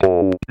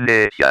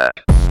Amnesia.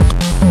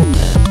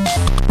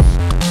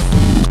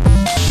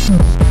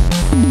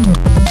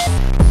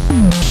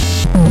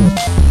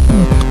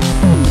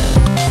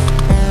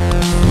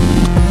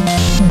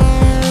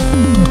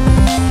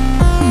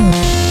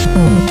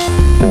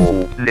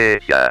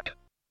 Amnesia.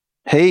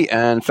 Hey,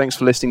 and thanks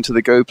for listening to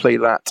the Go Play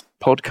That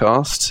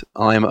podcast.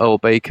 I'm Earl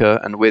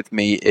Baker, and with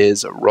me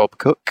is Rob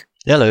Cook.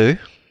 Hello.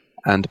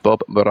 And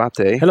Bob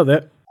Morate. Hello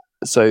there.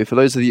 So for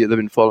those of you that have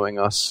been following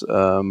us,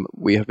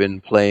 we have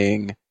been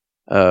playing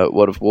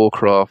World of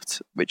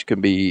Warcraft, which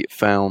can be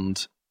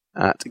found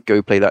at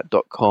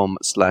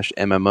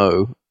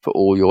goplaythat.com/MMO for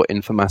all your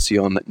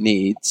information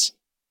needs.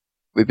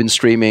 We've been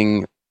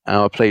streaming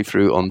our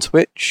playthrough on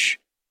Twitch,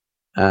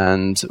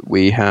 and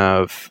we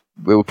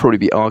will probably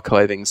be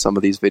archiving some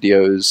of these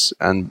videos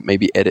and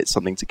maybe edit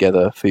something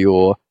together for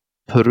your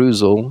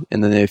perusal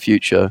in the near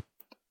future.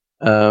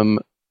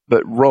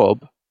 But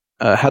Rob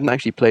hadn't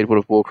actually played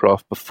World of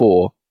Warcraft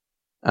before,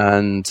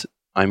 and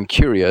I'm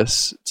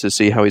curious to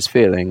see how he's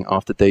feeling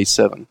after day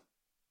 7.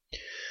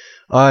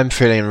 I'm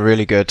feeling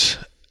really good,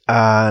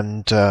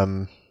 and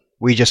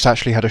we just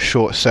actually had a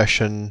short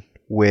session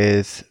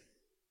with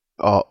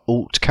our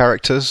alt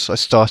characters. I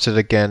started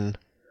again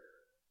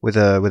with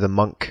a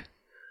monk,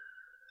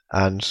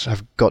 and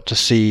have got to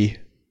see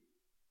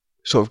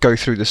sort of go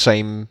through the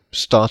same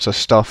starter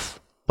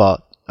stuff,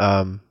 but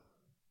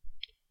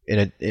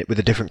with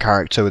a different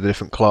character, with a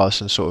different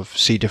class, and sort of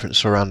see different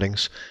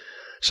surroundings.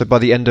 So by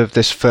the end of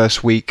this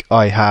first week,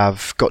 I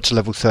have got to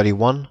level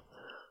 31.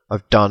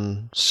 I've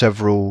done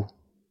several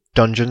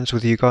dungeons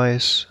with you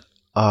guys.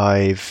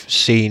 I've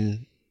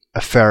seen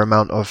a fair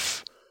amount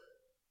of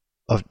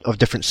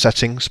different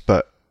settings,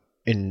 but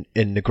in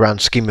the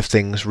grand scheme of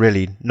things,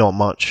 really not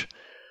much.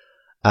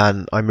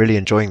 And I'm really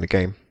enjoying the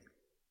game.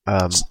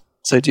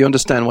 So do you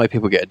understand why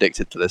people get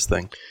addicted to this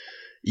thing?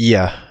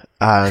 Yeah,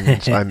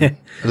 and I'm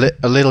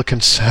a little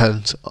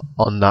concerned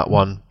on that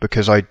one,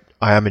 because I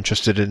am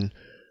interested in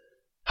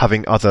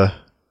having other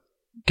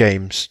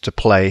games to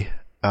play,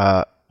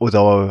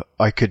 although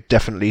I could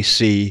definitely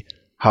see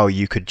how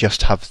you could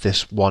just have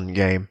this one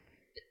game,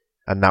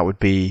 and that would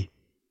be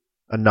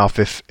enough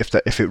if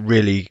you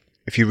really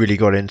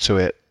got into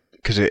it,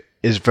 because it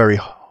is very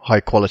high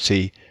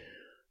quality,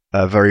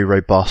 very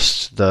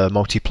robust. The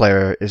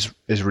multiplayer is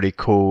really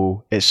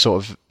cool. It's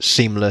sort of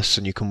seamless,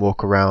 and you can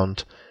walk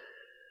around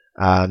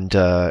and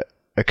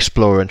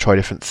explore and try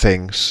different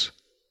things.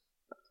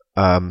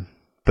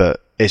 But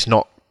it's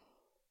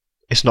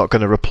not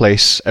going to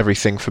replace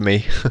everything for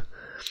me.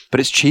 But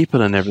it's cheaper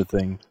than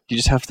everything. You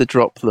just have to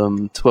drop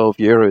them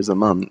 €12 a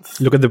month.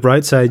 Look at the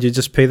bright side. You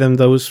just pay them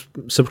those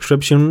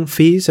subscription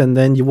fees, and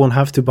then you won't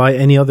have to buy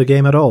any other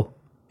game at all.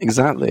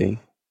 Exactly.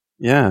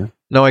 Yeah.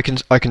 No, I can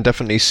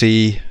definitely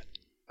see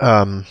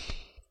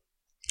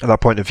that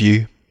point of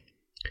view,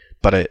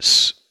 but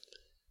it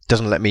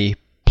doesn't let me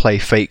play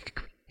fake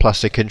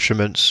plastic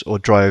instruments or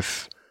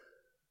drive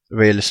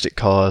realistic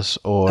cars,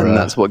 and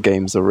that's what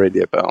games are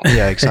really about.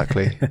 Yeah,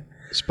 exactly.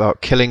 It's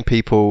about killing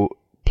people,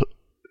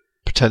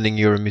 pretending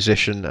you're a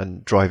musician,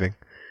 and driving.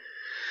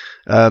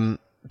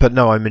 But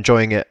no, I'm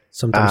enjoying it.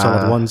 Sometimes all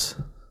at once.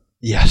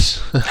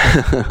 Yes.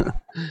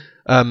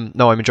 No,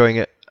 I'm enjoying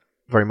it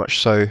very much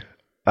so.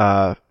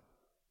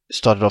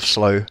 Started off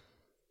slow,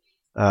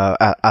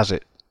 as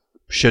it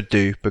should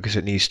do, because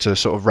it needs to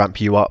sort of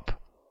ramp you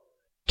up,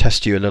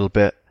 test you a little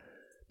bit.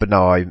 But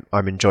no,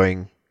 I'm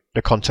enjoying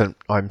the content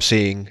I'm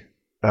seeing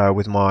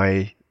with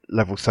my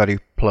level 30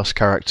 plus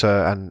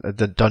character, and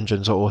the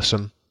dungeons are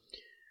awesome.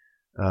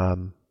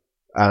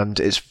 And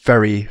it's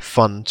very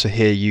fun to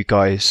hear you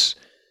guys,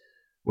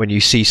 when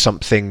you see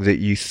something that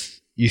you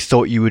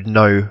thought you would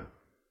know,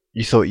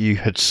 you thought you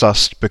had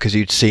sussed because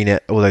you'd seen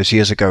it all those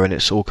years ago, and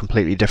it's all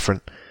completely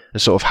different.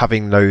 And sort of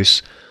having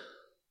those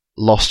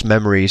lost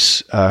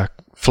memories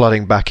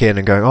flooding back in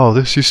and going, oh,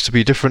 this used to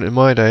be different in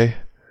my day.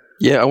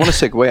 Yeah, I want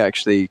to segue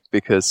actually,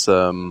 because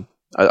I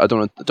don't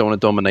want to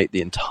dominate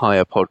the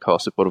entire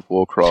podcast of World of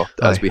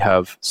Warcraft, as we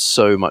have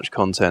so much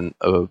content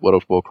of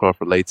World of Warcraft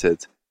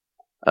related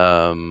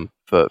for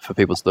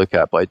people to look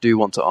at. But I do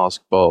want to ask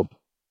Bob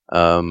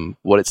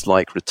what it's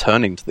like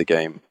returning to the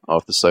game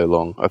after so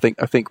long. I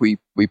think we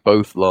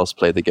both last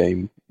played the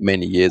game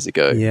many years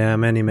ago. Yeah,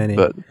 many.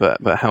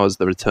 But how has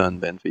the return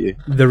been for you?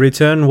 The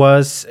return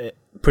was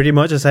pretty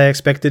much as I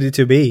expected it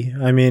to be.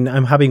 I mean,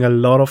 I'm having a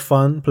lot of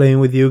fun playing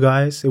with you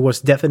guys. It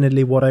was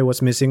definitely what I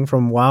was missing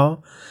from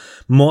WoW,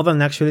 more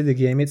than actually the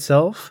game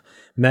itself.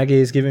 Maggie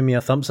is giving me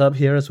a thumbs up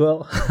here as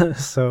well.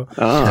 So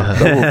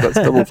that's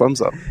double thumbs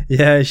up.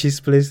 Yeah, she's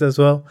pleased as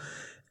well.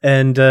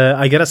 And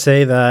I gotta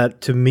say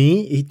that to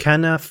me, it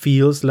kind of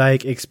feels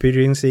like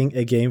experiencing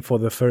a game for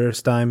the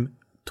first time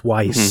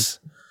twice,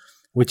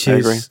 which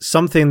is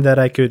something that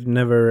I could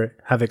never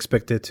have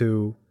expected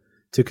to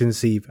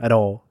conceive at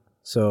all.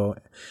 So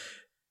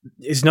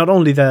it's not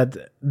only that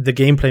the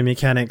gameplay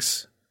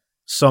mechanics,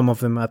 some of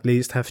them at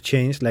least, have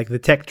changed, like the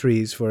tech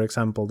trees, for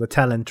example, the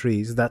talent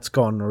trees, that's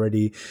gone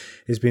already.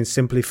 It's been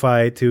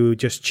simplified to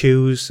just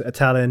choose a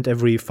talent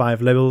every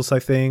 5 levels, I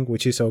think,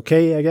 which is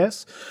okay, I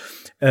guess.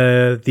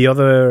 The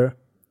other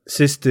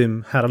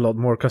system had a lot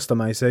more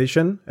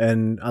customization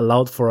and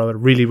allowed for a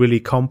really, really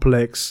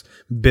complex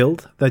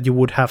build that you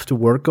would have to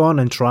work on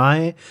and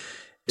try.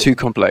 Too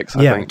complex,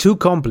 I think. Too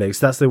complex.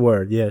 That's the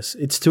word. Yes,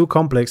 it's too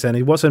complex, and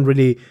it wasn't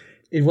really.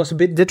 It was a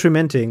bit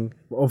detrimenting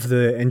of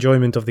the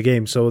enjoyment of the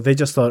game. So they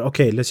just thought,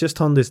 okay, let's just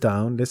tone this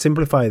down. Let's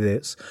simplify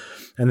this,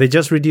 and they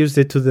just reduced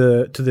it to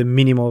the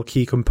minimal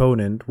key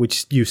component,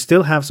 which you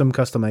still have some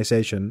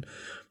customization,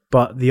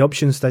 but the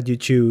options that you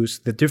choose,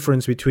 the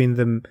difference between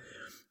them.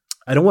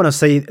 I don't want to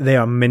say they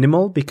are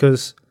minimal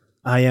because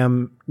I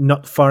am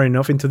not far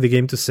enough into the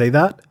game to say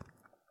that.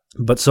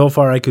 But so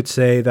far I could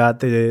say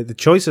that the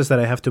choices that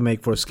I have to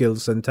make for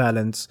skills and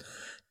talents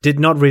did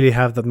not really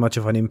have that much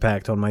of an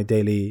impact on my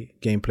daily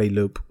gameplay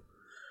loop,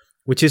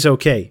 which is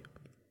okay.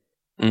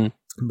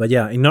 But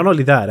yeah, and not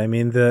only that, I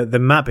mean, the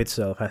map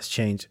itself has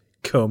changed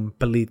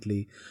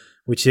completely,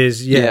 which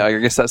is... Yeah, I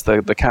guess that's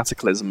the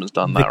Cataclysm has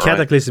done that, The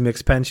Cataclysm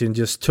expansion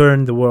just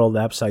turned the world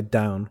upside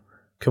down.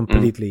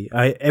 Completely.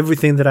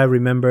 Everything that I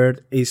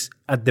remembered is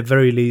at the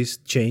very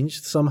least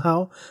changed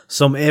somehow.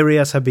 Some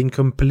areas have been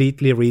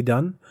completely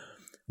redone.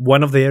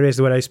 One of the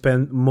areas where I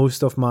spent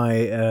most of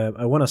my,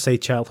 I want to say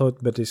childhood,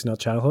 but it's not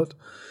childhood.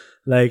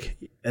 Like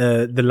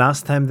the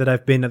last time that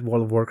I've been at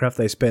World of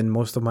Warcraft, I spent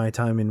most of my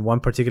time in one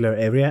particular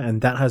area,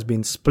 and that has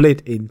been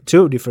split in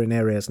 2 different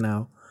areas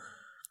now,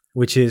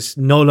 which is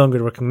no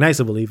longer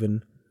recognizable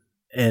even.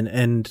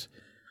 And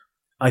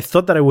I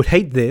thought that I would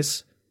hate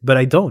this, but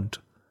I don't.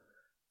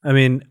 I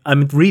mean,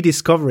 I'm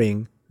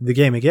rediscovering the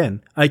game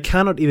again. I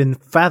cannot even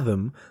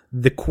fathom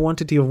the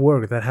quantity of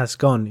work that has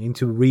gone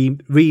into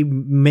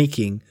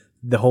remaking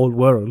the whole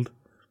world.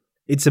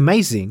 It's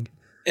amazing.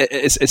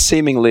 It's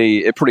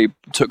seemingly, it probably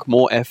took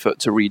more effort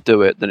to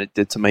redo it than it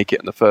did to make it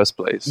in the first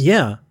place.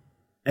 Yeah.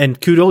 And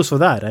kudos for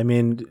that. I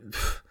mean...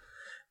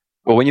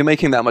 Well, when you're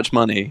making that much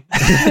money...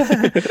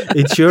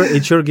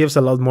 it sure gives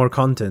a lot more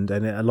content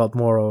and a lot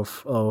more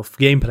of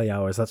gameplay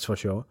hours, that's for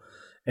sure.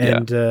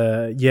 And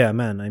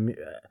man,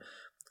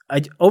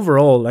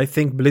 overall, I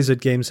think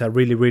Blizzard games are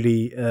really,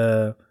 really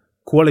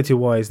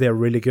quality-wise, they're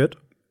really good.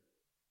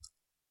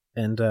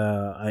 And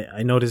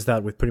I noticed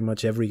that with pretty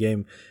much every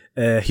game.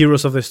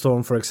 Heroes of the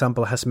Storm, for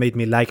example, has made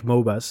me like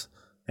MOBAs.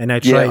 And I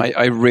tried. Yeah,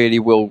 I really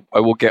will. I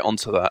will get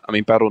onto that. I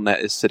mean, Battle.net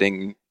is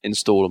sitting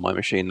installed on my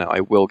machine now. I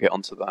will get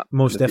onto that.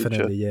 Most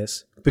definitely,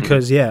 yes.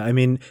 Because I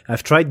mean,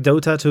 I've tried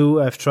Dota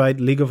 2, I've tried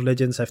League of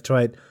Legends, I've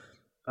tried,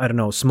 I don't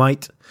know,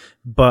 Smite,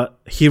 but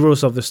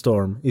Heroes of the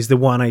Storm is the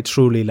one I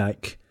truly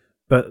like.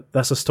 But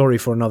that's a story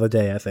for another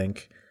day, I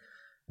think.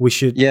 We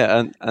should...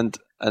 Yeah, and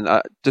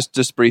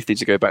just briefly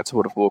to go back to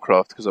World of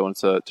Warcraft, because I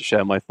wanted to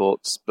share my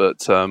thoughts,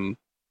 but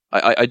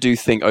I do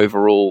think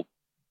overall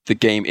the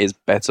game is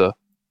better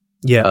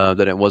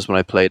than it was when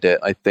I played it.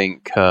 I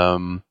think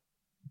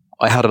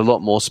I had a lot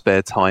more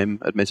spare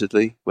time,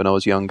 admittedly, when I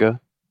was younger.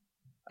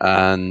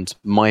 And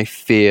my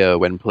fear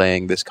when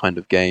playing this kind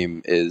of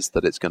game is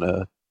that it's going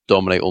to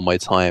dominate all my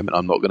time and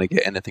I'm not going to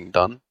get anything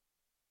done.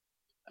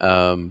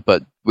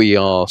 But we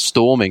are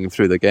storming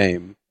through the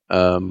game.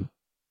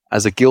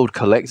 As a guild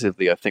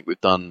collectively, I think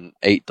we've done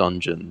 8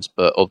 dungeons,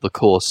 but of the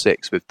core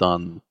 6, we've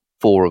done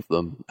 4 of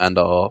them and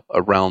are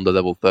around the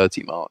level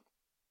 30 mark,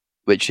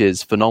 which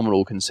is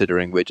phenomenal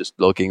considering we're just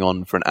logging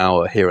on for an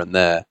hour here and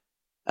there.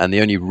 And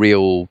the only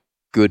real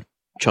good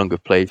chunk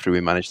of playthrough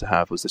we managed to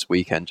have was this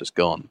weekend just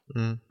gone.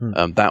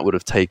 Mm-hmm. That would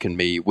have taken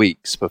me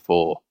weeks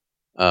before.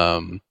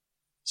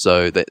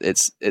 So that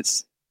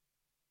it's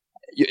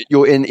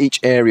you're in each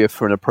area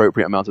for an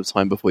appropriate amount of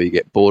time before you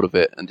get bored of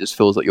it, and just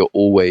feels like you're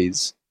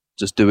always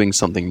just doing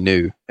something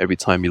new every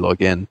time you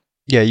log in.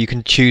 Yeah, you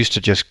can choose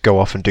to just go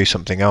off and do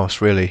something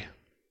else, really.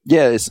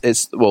 Yeah,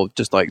 it's well,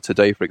 just like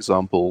today, for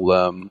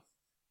example,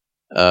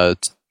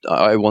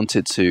 I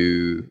wanted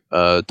to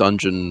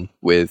dungeon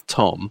with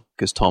Tom,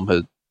 because Tom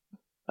had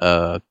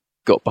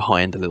got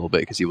behind a little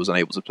bit because he wasn't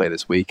able to play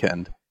this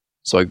weekend.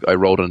 So I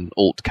rolled an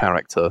alt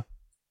character,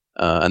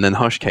 and then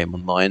Hush came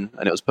online,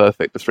 and it was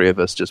perfect. The 3 of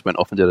us just went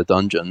off and did a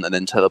dungeon, and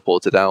then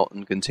teleported out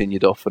and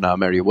continued off on our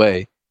merry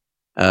way.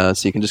 So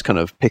you can just kind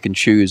of pick and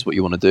choose what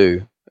you want to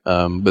do,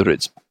 whether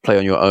it's play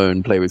on your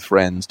own, play with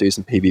friends, do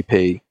some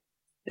PvP.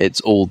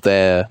 It's all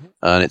there,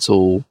 and it's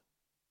all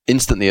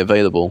instantly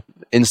available.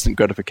 Instant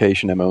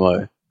gratification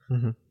MMO,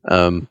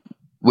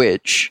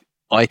 which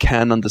I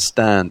can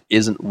understand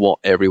isn't what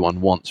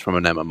everyone wants from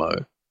an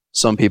MMO.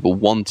 Some people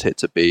want it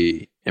to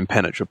be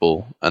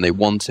impenetrable, and they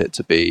want it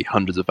to be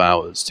hundreds of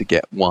hours to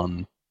get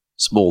one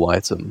small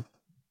item,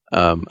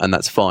 and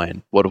that's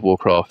fine. World of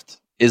Warcraft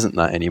isn't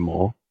that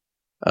anymore.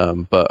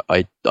 But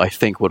I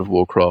think World of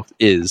Warcraft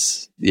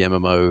is the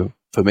MMO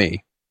for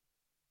me.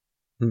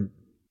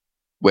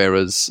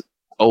 Whereas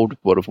old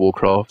World of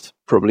Warcraft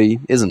probably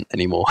isn't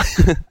anymore.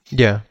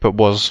 Yeah, but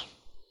was.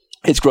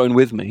 It's grown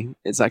with me.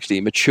 It's actually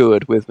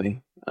matured with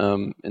me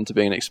into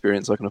being an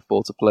experience I can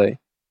afford to play.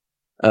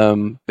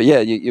 But yeah,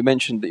 you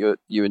mentioned that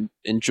you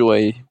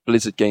enjoy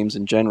Blizzard games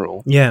in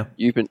general. Yeah.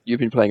 You've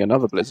been playing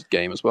another Blizzard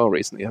game as well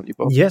recently, haven't you,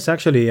 Bob? Yes,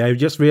 actually. I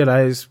just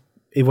realized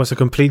it was a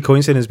complete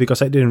coincidence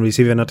because I didn't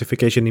receive a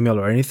notification email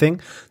or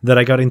anything that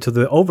I got into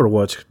the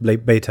Overwatch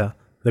beta,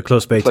 the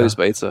closed beta. Closed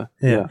beta.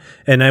 Yeah.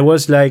 And I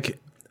was like,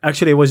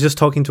 actually, I was just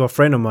talking to a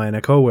friend of mine,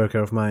 a coworker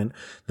of mine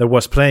that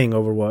was playing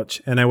Overwatch,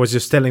 and I was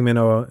just telling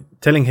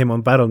him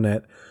on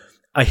Battle.net,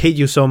 I hate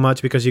you so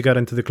much because you got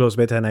into the closed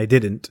beta and I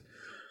didn't.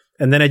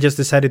 And then I just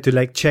decided to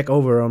like check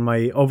over on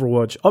my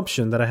Overwatch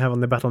option that I have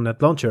on the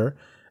Battle.net launcher,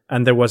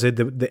 and there was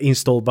the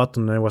install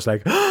button, and I was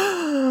like,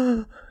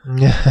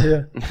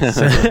 yeah.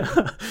 So,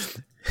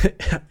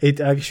 it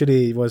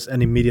actually was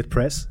an immediate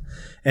press,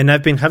 and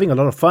I've been having a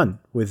lot of fun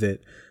with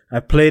it. I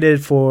played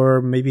it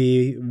for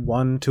maybe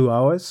 1-2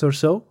 hours or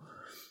so,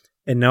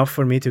 enough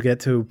for me to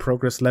get to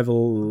progress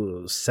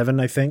level 7,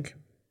 I think.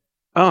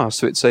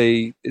 So it's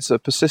a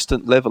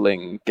persistent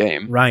leveling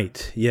game.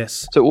 Right,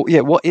 yes. So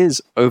yeah, what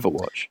is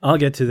Overwatch? I'll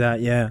get to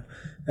that, yeah.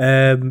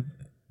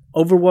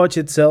 Overwatch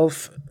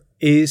itself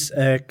is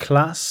a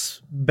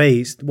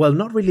class-based, well,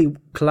 not really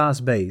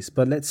class-based,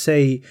 but let's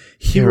say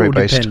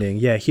hero-depending.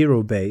 Yeah,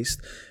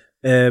 hero-based.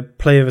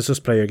 Player versus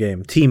player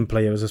game, team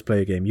player versus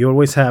player game. You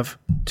always have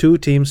 2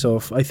 teams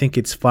of, I think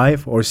it's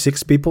 5 or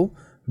 6 people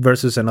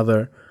versus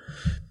another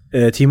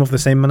team of the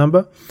same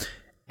number.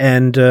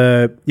 And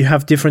you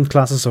have different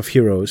classes of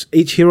heroes.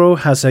 Each hero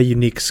has a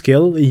unique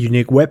skill, a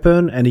unique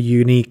weapon, and a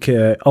unique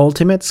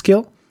ultimate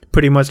skill,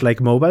 pretty much like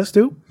MOBAs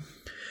do.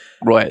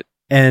 Right.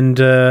 And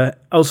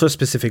also a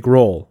specific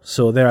role.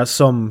 So there are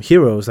some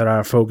heroes that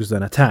are focused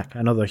on attack.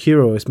 Another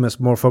hero is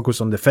much more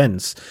focused on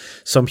defense.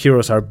 Some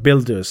heroes are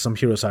builders. Some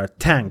heroes are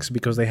tanks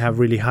because they have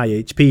really high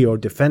HP or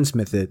defense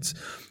methods.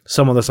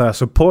 Some others are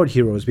support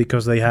heroes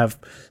because they have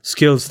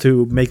skills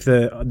to make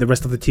the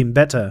rest of the team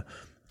better,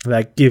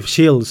 like give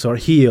shields or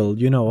heal,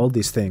 all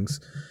these things.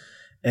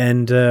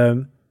 And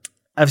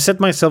I've set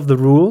myself the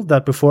rule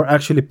that before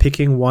actually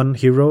picking one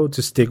hero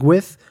to stick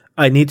with,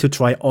 I need to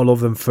try all of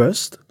them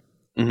first.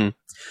 Mm-hmm.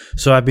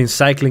 So I've been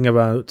cycling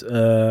about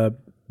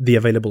the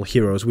available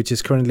heroes, which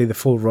is currently the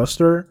full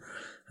roster.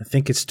 I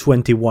think it's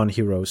 21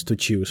 heroes to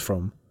choose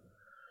from.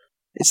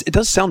 It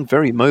does sound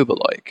very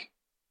MOBA-like.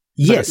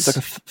 Yes.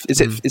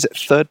 Is it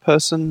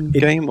third-person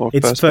game or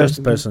it's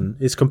first person?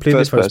 It's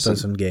completely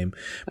first-person game.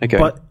 Okay.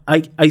 But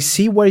I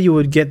see where you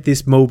would get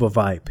this MOBA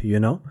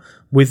vibe,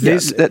 With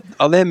this,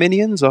 are there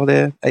minions? Are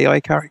there AI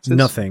characters?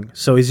 Nothing.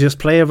 So it's just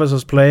player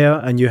versus player,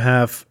 and you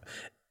have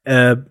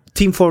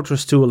Team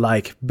Fortress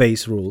 2-like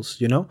base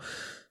rules,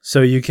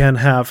 So you can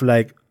have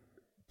like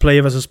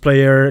player versus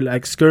player,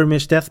 like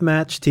skirmish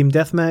deathmatch, team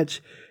deathmatch.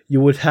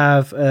 You would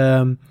have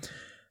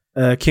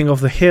King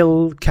of the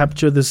Hill,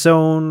 capture the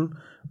zone,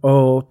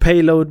 or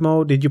payload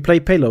mode. Did you play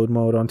payload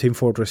mode on Team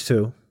Fortress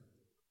 2?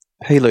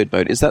 Payload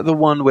mode, is that the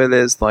one where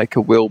there's like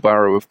a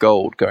wheelbarrow of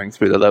gold going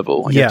through the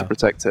level and you have to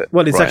protect it?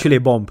 Well, it's actually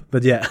a bomb,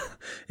 but yeah,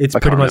 it's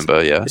pretty much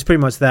it's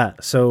pretty much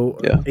that. So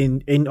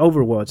in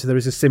Overwatch there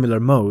is a similar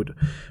mode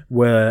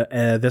where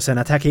there's an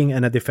attacking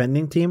and a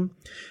defending team,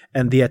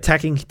 and the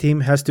attacking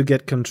team has to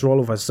get control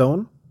of a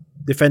zone.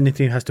 Defending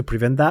team has to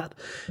prevent that,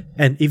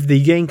 and if they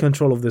gain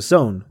control of the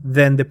zone,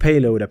 then the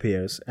payload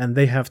appears, and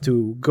they have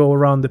to go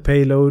around the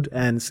payload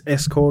and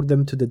escort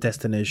them to the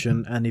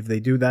destination, and if they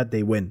do that,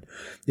 they win.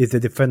 If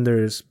the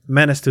defenders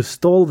manage to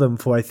stall them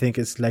for, I think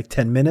it's like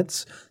 10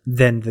 minutes,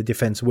 then the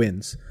defense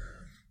wins.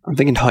 I'm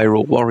thinking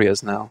Hyrule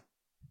Warriors now.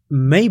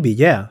 Maybe,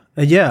 yeah.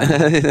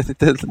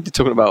 They're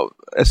talking about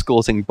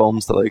escorting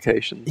bombs to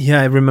locations. Yeah,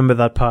 I remember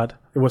that part.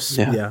 It was,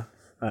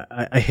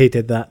 I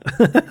hated that.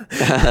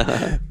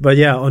 But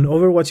yeah, on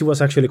Overwatch it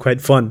was actually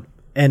quite fun.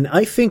 And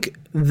I think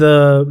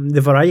the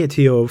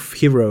variety of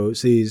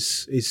heroes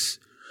is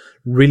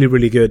really,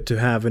 really good to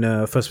have in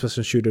a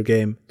first-person shooter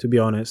game, to be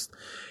honest.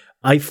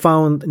 I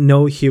found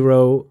no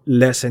hero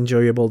less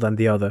enjoyable than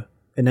the other.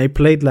 And I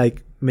played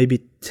like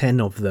maybe 10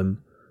 of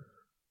them.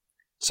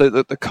 So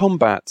the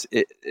combat,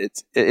 it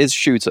is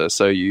shooter,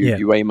 so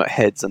you aim at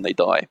heads and they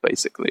die,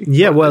 basically.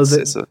 Yeah, well,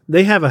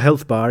 they have a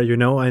health bar,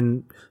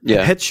 and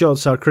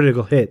headshots are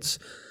critical hits.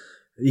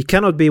 You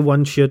cannot be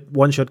one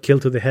shot kill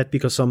to the head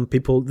because some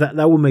people, that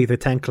will make the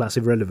tank class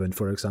irrelevant,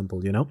 for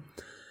example,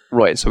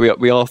 Right, so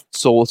we are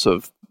sort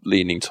of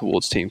leaning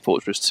towards Team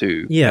Fortress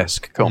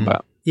 2-esque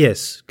combat.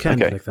 Yes,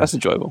 kind of like that. That's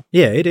enjoyable.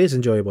 Yeah, it is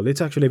enjoyable.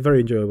 It's actually very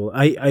enjoyable.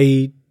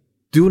 I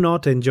do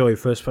not enjoy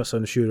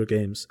first-person shooter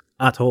games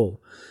at all.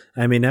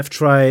 I mean, I've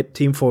tried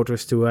Team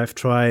Fortress 2, I've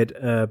tried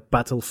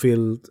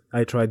Battlefield,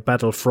 I tried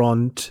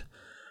Battlefront.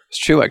 It's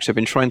true, actually. I've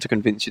been trying to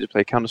convince you to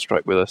play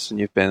Counter-Strike with us, and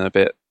you've been a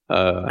bit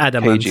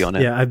adamant cagey on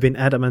it. Yeah, I've been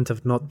adamant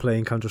of not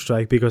playing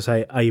Counter-Strike because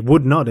I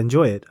would not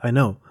enjoy it, I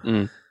know.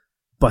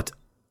 But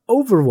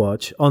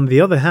Overwatch, on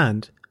the other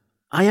hand,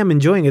 I am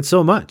enjoying it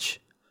so much.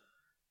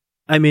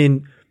 I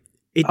mean...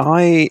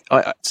 I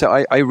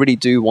really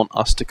do want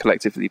us to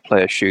collectively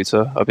play a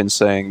shooter. I've been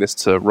saying this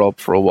to Rob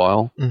for a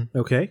while.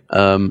 Okay.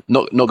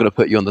 Not going to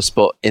put you on the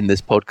spot in this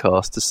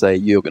podcast to say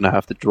you're going to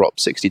have to drop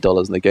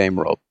 $60 in the game,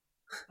 Rob.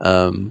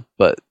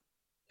 But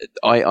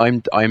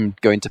I'm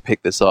going to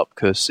pick this up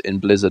because in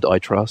Blizzard I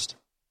trust.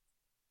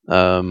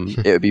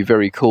 It would be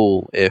very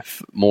cool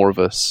if more of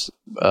us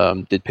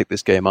did pick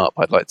this game up.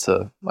 I'd like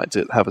to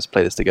have us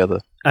play this together.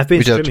 I've been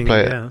We'd have to streaming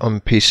play it, it on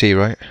PC,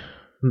 right?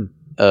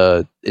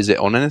 Is it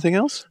on anything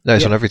else? No,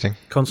 it's Yeah. on everything.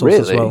 consoles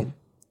as well.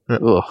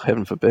 Oh,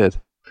 heaven forbid.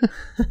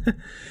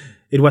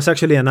 It was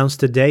actually announced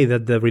today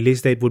that the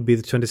release date would be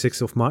the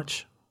 26th of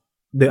March.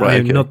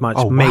 Right, okay. Not March.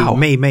 Oh, May. wow.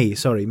 May.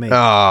 Sorry, May.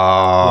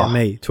 Ah, Yeah,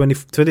 May.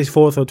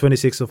 24th or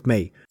 26th of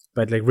May.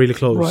 But like really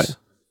close. Right.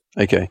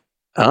 Okay.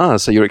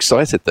 So you're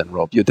excited then,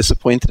 Rob. You're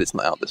disappointed it's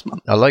not out this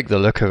month. I like the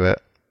look of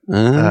it,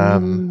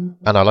 and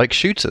I like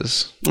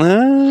shooters.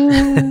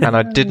 And and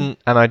I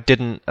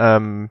didn't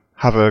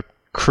have a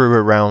crew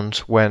around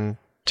when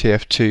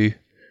TF2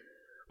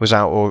 was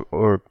out,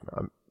 or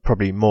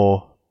probably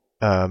more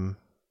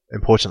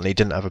importantly,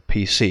 didn't have a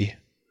PC.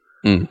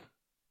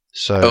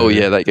 So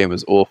that game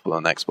was awful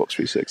on Xbox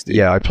 360.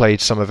 yeah, I played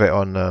some of it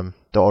on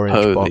the orange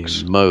Holy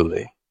box.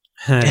 moly.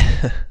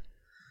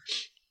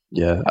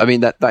 Yeah, I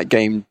mean that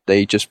game,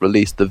 they just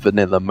released the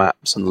vanilla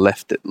maps and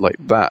left it like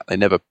that. They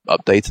never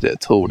updated it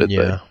at all, did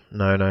Yeah,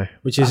 no.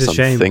 Which is That's a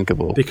shame.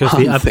 unthinkable. Because the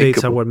updates are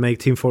Unthinkable. what make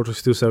Team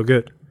Fortress 2 so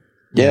good.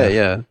 they?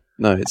 Yeah.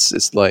 No,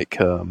 it's like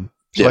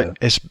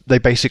They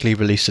basically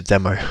released a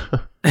demo.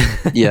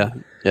 yeah,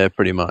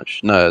 pretty much.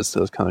 No, that's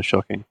kind of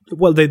shocking.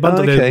 Well, they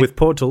bundled Okay. it with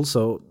Portal,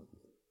 so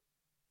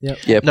Yeah,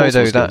 No,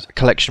 though Portal's that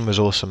collection was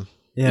awesome.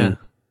 yeah.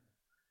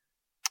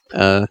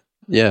 good.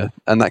 Yeah,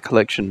 and that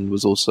collection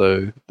was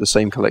also the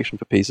same collection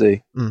for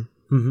PC.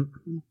 Mm-hmm.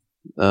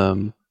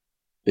 But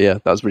yeah,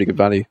 that was really good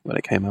value when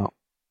it came out.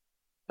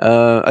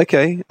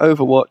 Okay,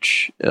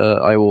 Overwatch.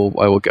 I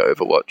will go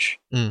Overwatch.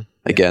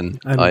 Again,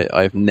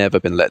 I've never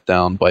been let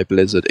down by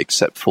Blizzard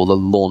except for the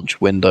launch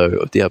window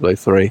of Diablo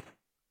 3.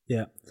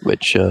 Yeah.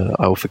 Which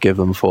I will forgive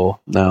them for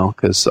now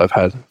because I've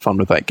had fun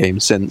with that game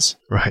since.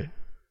 Right.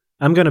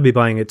 I'm going to be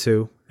buying it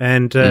too.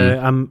 And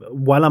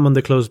while I'm on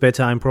the closed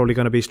beta, I'm probably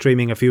going to be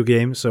streaming a few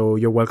games, so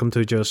you're welcome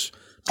to just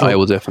I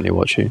will definitely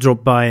watch you.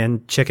 drop by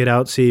and check it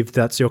out, see if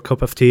that's your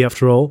cup of tea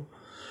after all.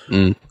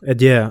 And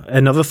yeah,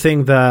 another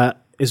thing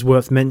that is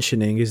worth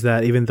mentioning is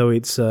that even though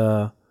it's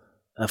a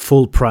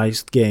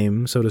full-priced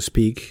game, so to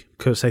speak,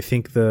 because I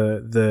think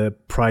the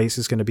price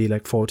is going to be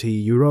like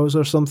 40 euros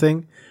or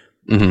something,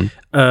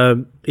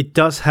 it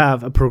does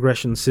have a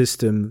progression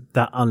system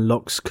that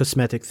unlocks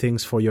cosmetic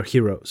things for your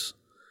heroes.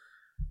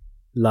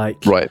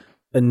 Like, Right.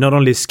 and not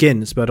only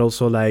skins, but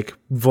also like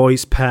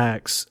voice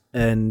packs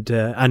and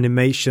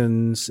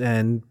animations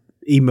and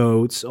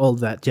emotes, all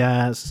that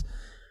jazz.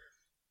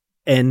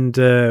 And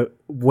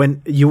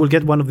when you will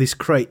get one of these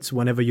crates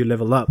whenever you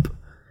level up.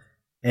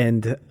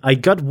 And I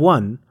got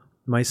one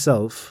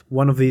myself,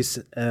 one of these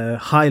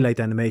highlight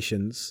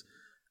animations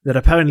that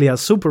apparently are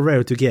super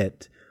rare to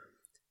get.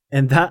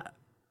 And that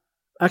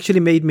actually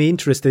made me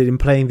interested in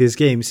playing this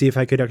game, see if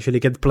I could actually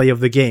get play of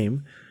the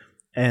game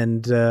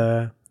and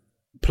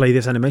play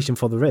this animation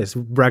for the rest,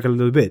 brag a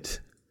little bit.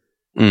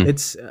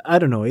 It's, I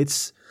don't know,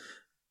 it's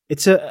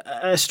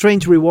a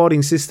strange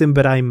rewarding system,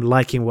 but I'm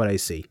liking what I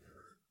see.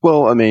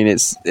 Well, I mean,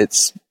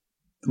 it's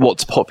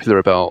what's popular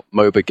about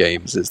MOBA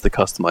games is the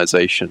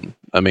customization.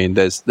 I mean,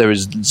 there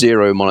is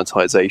zero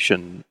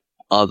monetization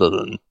other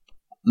than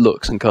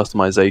looks and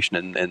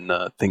customization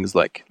in things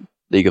like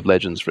League of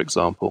Legends, for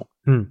example.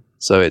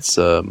 So it's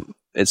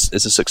a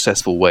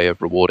successful way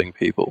of rewarding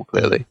people,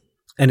 clearly,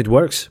 and it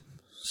works.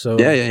 So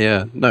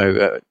yeah.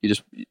 No, you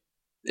just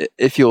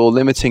if you're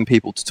limiting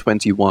people to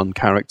 21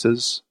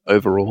 characters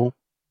overall,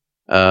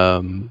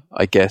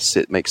 I guess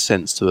it makes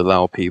sense to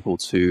allow people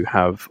to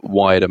have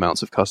wide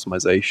amounts of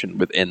customization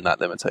within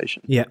that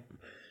limitation. Yeah.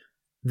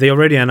 They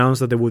already announced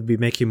that they would be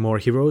making more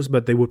heroes,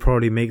 but they would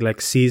probably make like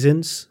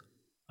seasons.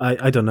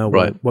 I don't know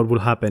what will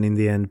happen in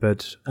the end,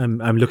 but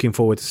I'm looking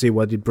forward to see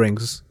what it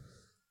brings.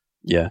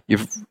 Yeah,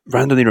 you've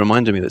randomly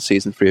reminded me that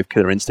season 3 of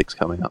Killer Instinct's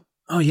coming up.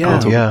 Oh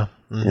yeah.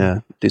 Yeah,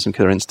 do some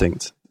Killer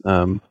Instinct.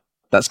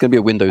 That's going to be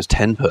a Windows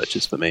 10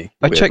 purchase for me.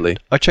 I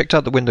checked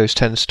out the Windows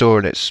 10 store,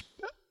 and it's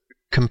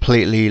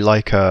completely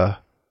like a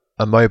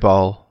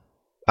mobile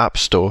app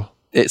store.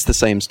 It's the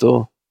same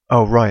store.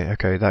 Oh right,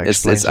 okay, that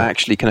explains It's it.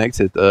 actually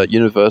connected.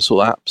 Universal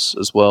apps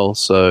as well.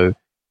 So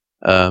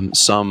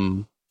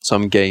some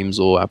games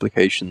or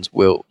applications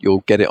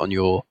you'll get it on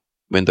your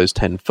Windows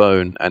 10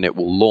 phone, and it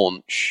will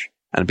launch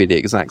and be the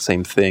exact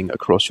same thing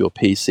across your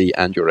PC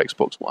and your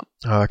Xbox One.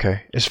 Oh,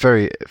 okay. It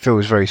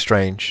feels very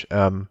strange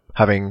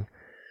having,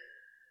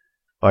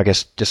 I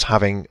guess, just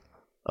having,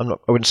 I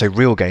wouldn't say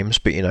real games,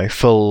 but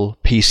full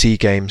PC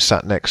games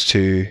sat next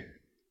to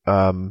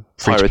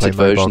Pirated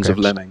versions of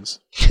Lemmings.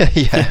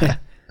 Yeah.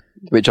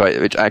 which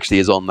actually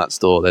is on that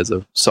store.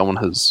 Someone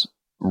has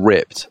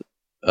ripped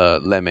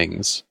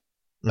Lemmings,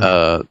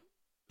 put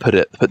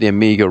the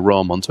Amiga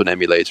ROM onto an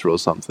emulator or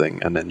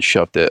something, and then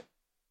shoved it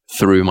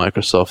through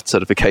Microsoft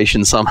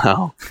certification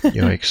somehow.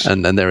 Yikes.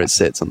 and there it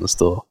sits on the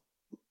store.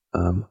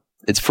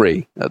 It's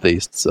free, at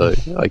least, so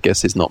I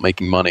guess he's not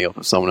making money off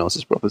of someone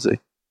else's property.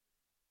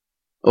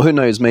 Or who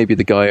knows, maybe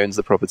the guy owns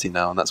the property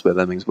now, and that's where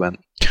Lemmings went.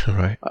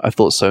 Right. I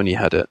thought Sony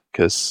had it,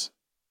 because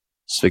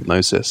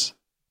Sphygnosis.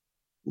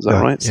 Is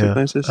that right?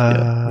 Psygnosis?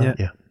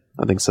 Yeah.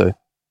 I think so.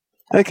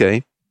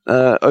 Okay.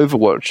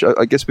 Overwatch.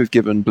 I guess we've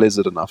given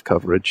Blizzard enough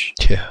coverage.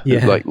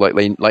 Yeah.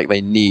 Like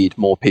they need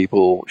more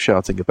people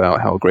shouting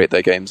about how great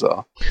their games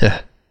are.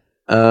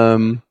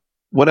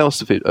 What else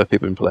have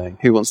people been playing?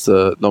 Who wants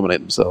to nominate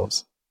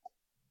themselves?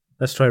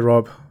 Let's try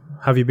Rob.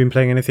 Have you been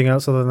playing anything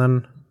else other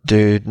than...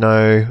 Dude,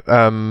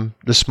 no.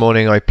 This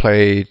morning I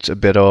played a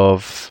bit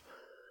of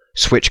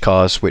Switch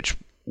Cars, which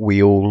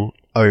we all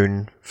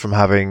own from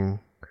having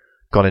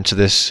gone into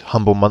this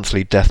humble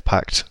monthly death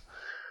pact.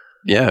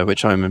 Yeah,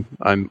 which I'm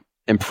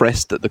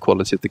impressed at the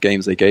quality of the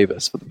games they gave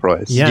us for the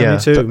price. Yeah,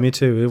 me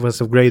too. It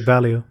was of great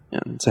value.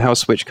 Yeah. So how's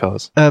Switch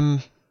Cars?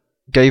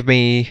 Gave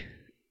me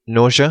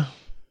nausea.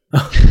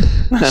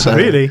 So,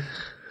 really?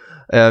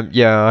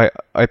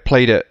 I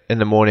played it in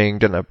the morning,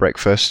 didn't have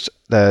breakfast.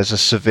 There's a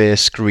severe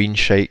screen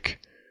shake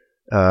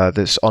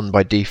that's on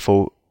by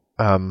default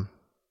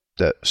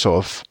that sort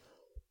of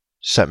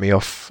set me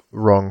off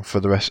wrong for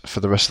the rest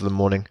of the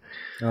morning.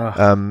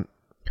 But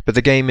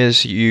the game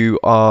is you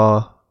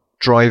are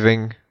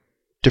driving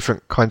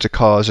different kinds of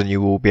cars and you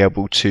will be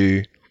able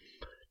to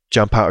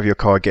jump out of your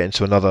car, get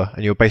into another,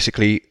 and you're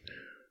basically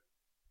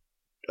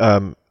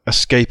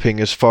escaping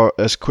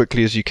as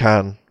quickly as you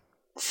can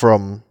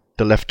from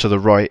the left to the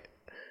right,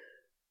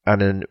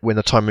 and then when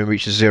the timing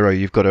reaches 0,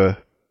 you've got to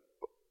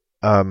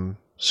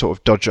sort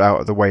of dodge out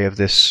of the way of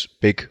this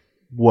big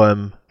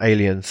worm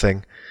alien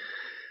thing.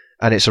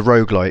 And it's a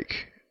roguelike,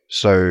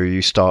 so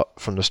you start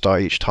from the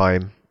start each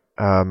time,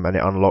 and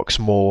it unlocks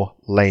more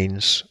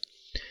lanes.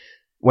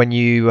 When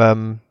you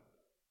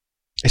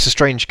it's a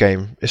strange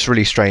game. It's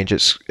really strange.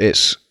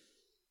 It's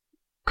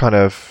kind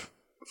of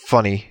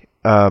funny.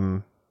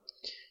 When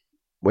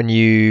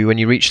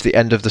you reach the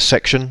end of the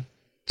section,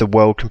 the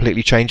world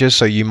completely changes.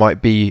 So you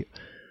might be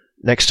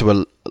next to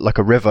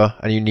a river,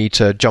 and you need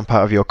to jump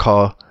out of your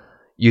car,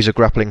 use a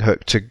grappling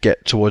hook to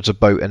get towards a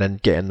boat, and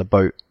then get in the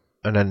boat,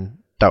 and then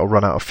that'll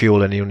run out of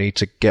fuel, and you'll need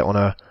to get on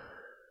a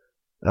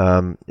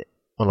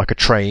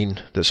train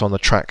that's on the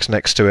tracks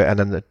next to it, and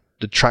then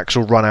the tracks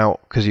will run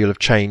out because you'll have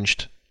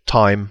changed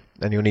time,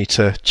 and you'll need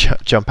to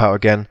jump out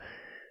again.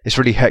 It's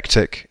really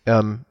hectic.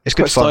 It's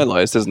good fun.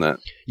 Stylized, isn't it?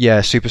 Yeah,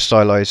 super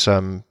stylized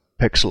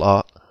pixel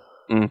art.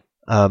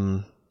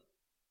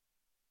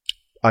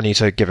 I need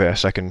to give it a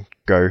second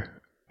go.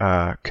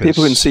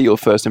 People can see your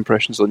first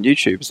impressions on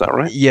YouTube, is that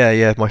right?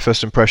 Yeah. My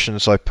first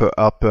impressions I put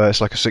up. It's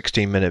like a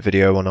 16-minute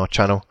video on our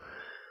channel.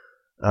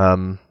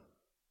 I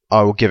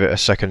will give it a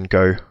second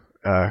go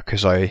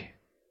because I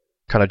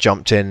kind of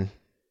jumped in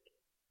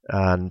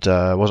and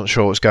wasn't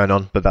sure what was going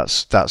on, but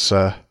that's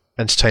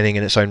entertaining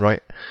in its own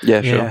right.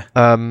 Yeah, sure.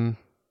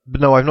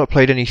 But no, I've not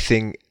played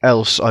anything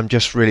else. I'm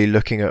just really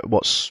looking at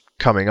what's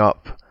coming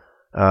up.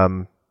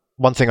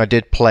 One thing I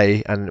did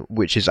play, and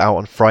which is out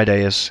on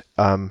Friday, is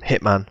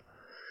Hitman.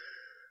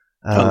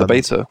 The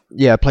beta?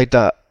 Yeah, I played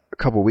that a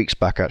couple of weeks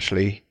back,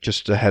 actually,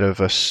 just ahead of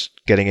us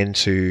getting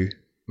into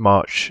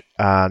March.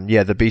 And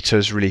yeah, the beta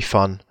is really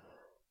fun.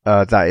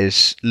 That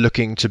is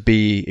looking to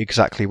be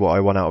exactly what I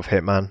want out of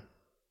Hitman.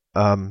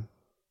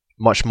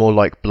 Much more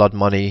like Blood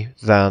Money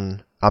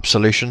than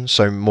Absolution,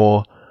 so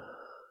more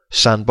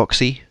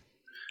sandboxy.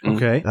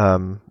 Okay.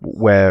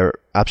 Where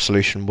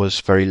Absolution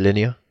was very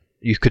linear.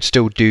 You could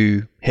still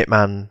do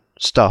Hitman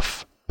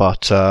stuff,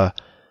 but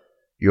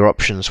your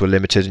options were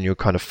limited and you're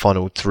kind of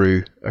funneled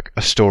through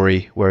a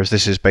story, whereas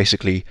this is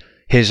basically,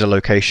 here's a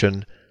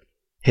location,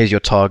 here's your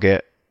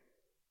target,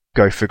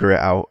 go figure it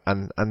out.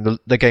 And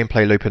the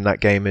gameplay loop in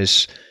that game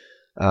is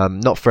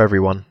not for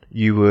everyone.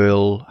 You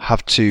will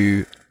have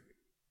to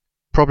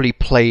probably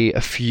play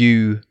a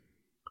few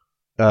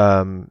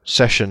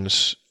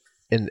sessions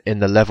in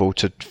the level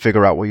to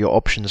figure out what your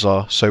options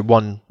are. So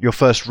your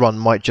first run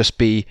might just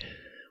be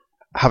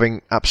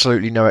having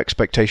absolutely no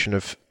expectation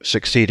of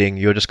succeeding.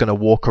 You're just going to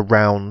walk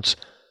around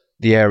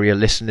the area,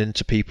 listening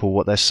to people,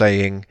 what they're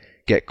saying,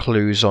 get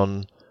clues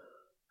on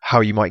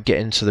how you might get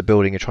into the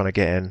building you're trying to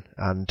get in.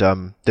 And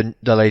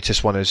the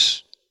latest one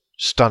is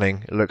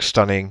stunning. It looks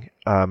stunning.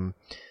 Some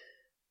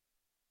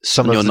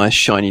on your nice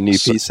shiny new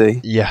PC.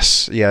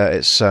 Yes, yeah,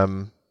 it's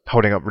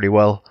holding up really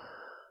well.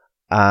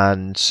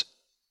 And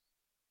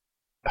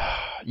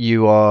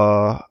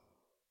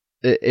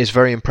it's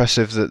very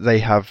impressive that they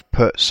have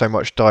put so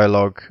much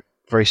dialogue,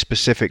 very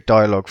specific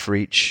dialogue for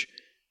each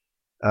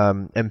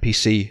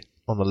NPC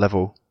on the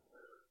level.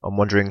 I'm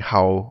wondering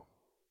how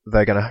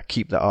they're going to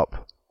keep that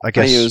up. I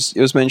guess he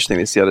was mentioning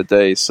this the other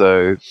day.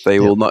 So they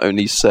will not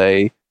only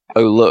say,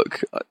 "Oh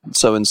look,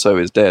 so and so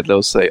is dead."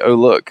 They'll say, "Oh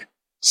look,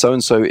 so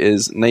and so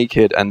is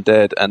naked and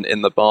dead and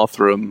in the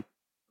bathroom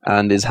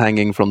and is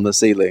hanging from the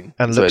ceiling."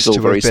 And so looks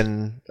to have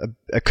been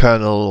a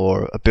colonel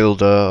or a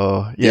builder.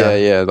 Or,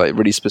 yeah, like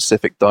really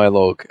specific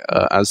dialogue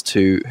as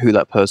to who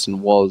that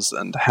person was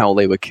and how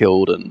they were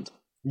killed. And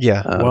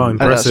wow,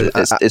 impressive.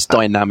 It's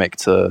dynamic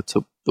to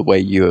the way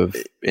you have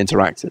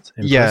interacted.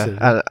 Impressive.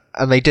 Yeah,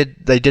 and they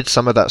did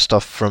some of that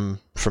stuff from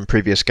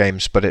previous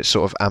games, but it's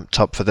sort of amped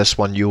up for this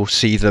one. You'll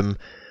see them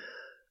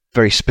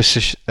very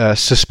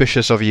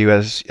suspicious of you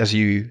as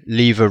you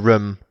leave a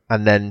room,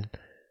 and then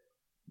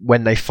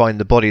when they find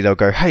the body, they'll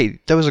go, "Hey,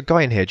 there was a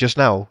guy in here just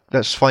now.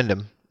 Let's find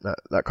him."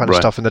 That kind of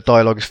stuff. And the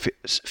dialogue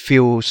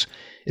feels,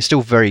 it's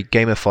still very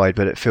gamified,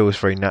 but it feels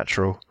very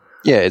natural.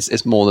 Yeah,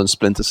 it's more than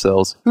Splinter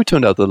Cells. Who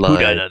turned out the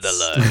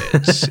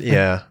lights?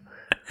 Yeah.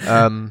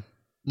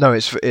 No,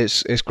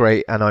 it's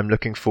great, and I'm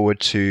looking forward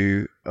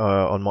to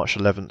on March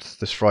 11th,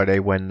 this Friday,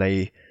 when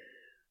they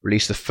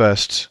release the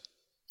first,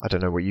 I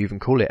don't know what you even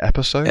call it,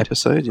 episode?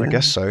 Episode, yeah. I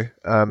guess so.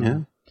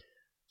 Yeah.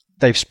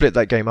 They've split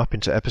that game up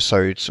into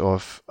episodes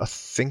of, I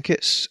think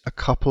it's a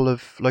couple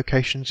of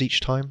locations each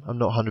time. I'm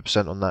not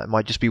 100% on that. It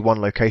might just be one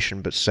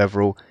location, but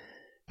several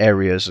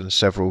areas and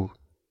several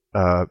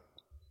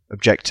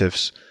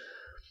objectives.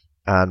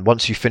 And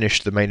once you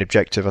finish the main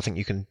objective, I think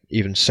you can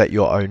even set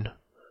your own.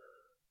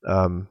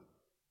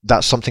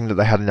 That's something that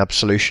they had in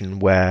Absolution,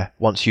 where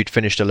once you'd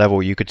finished a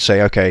level, you could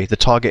say, okay, the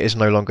target is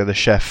no longer the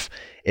chef,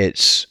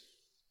 it's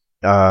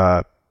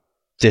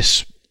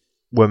this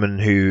woman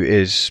who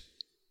is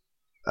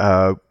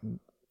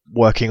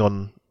working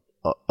on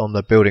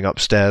the building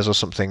upstairs or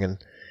something, and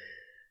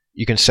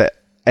you can set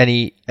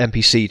any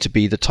NPC to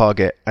be the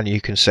target, and you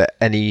can set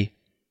any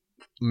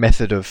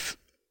method of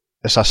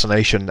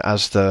assassination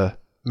as the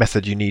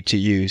method you need to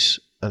use,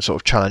 and sort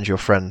of challenge your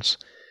friends.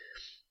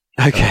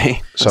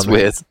 Okay, that's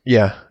weird.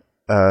 Yeah,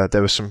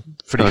 there was some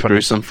pretty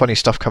funny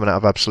stuff coming out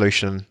of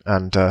Absolution,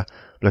 and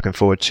looking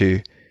forward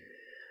to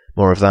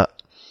more of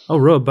that. Oh,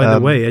 Rob, by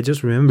the way, I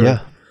just remembered. Yeah.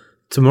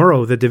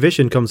 Tomorrow, The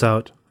Division comes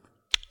out.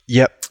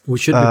 Yep. We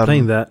should be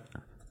playing that.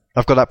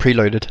 I've got that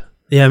preloaded.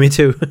 Yeah, me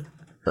too.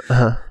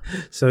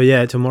 So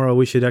yeah, tomorrow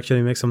we should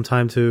actually make some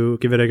time to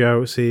give it a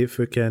go, see if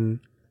we can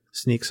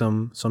sneak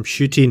some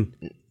shooting.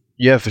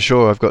 Yeah, for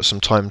sure. I've got some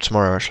time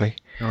tomorrow, actually.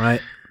 All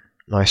right.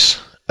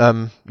 Nice.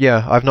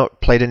 Yeah, I've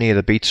not played any of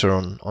the beta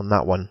on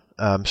that one,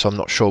 so I'm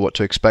not sure what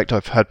to expect.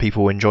 I've heard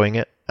people enjoying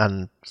it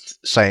and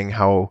saying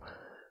how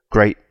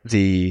great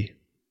the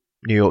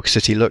New York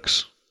City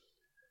looks,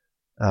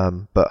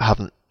 but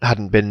hadn't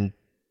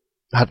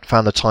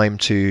found the time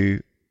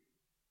to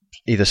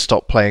either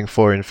stop playing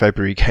 4 in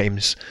February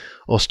games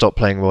or stop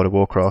playing World of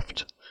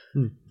Warcraft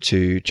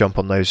to jump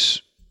on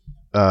those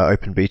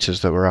open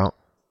betas that were out.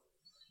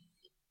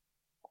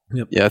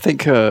 Yep. Yeah, I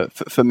think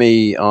for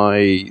me,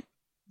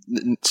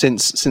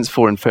 since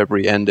 4 in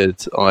February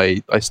ended,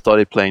 I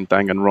started playing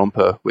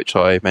Danganronpa, which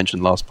I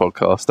mentioned last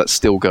podcast. That's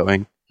still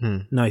going.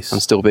 Nice. I'm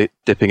still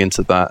dipping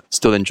into that,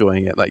 still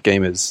enjoying it. That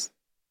game is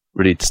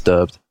really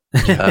disturbed.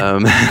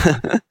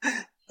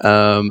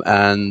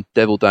 And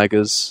Devil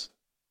Daggers,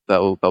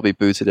 that'll be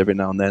booted every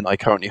now and then. I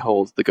currently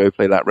hold the Go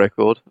Play That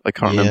record. I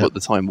can't remember what the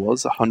time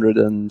was,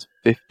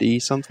 150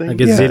 something?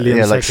 Like a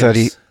zillion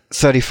seconds. Like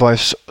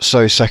 35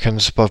 so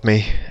seconds above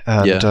me,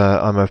 and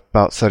I'm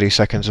about 30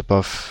 seconds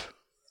above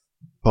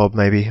Bob,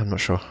 maybe. I'm not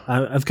sure.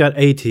 I've got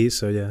 80,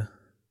 so yeah.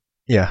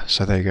 Yeah,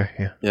 so there you go,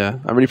 yeah. Yeah,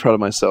 I'm really proud of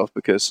myself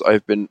because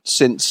I've been,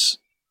 since,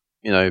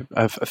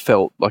 I've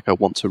felt like I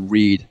want to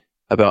read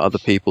about other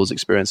people's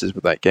experiences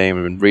with that game,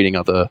 and been reading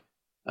other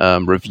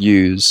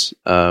reviews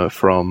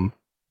from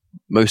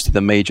most of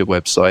the major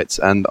websites,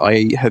 and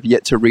I have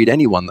yet to read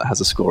anyone that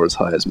has a score as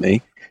high as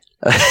me.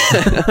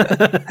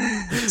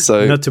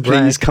 So Not to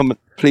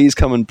please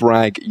come and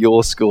brag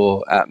your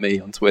score at me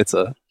on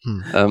Twitter,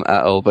 at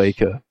Earl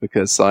Baker,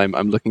 because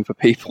I'm looking for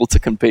people to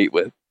compete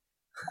with.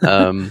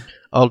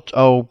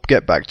 I'll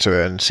get back to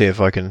it and see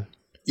if I can.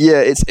 Yeah,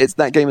 it's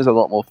that game is a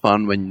lot more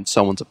fun when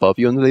someone's above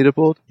you on the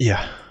leaderboard.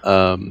 Yeah,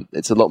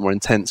 it's a lot more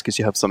intense because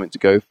you have something to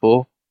go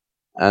for.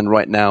 And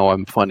right now,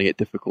 I'm finding it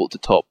difficult to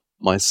top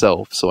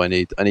myself. So I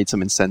need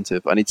some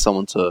incentive. I need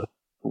someone to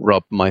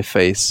rub my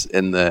face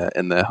in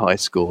their high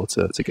score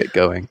to get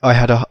going. I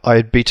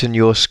had beaten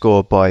your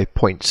score by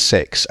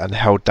 0.6 and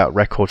held that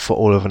record for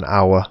all of an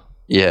hour.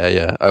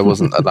 Yeah. I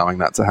wasn't allowing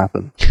that to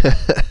happen.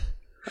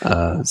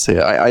 So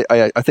yeah,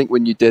 I think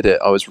when you did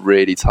it, I was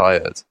really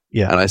tired.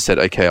 Yeah. And I said,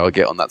 okay, I'll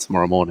get on that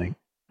tomorrow morning.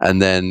 And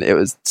then it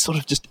was sort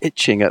of just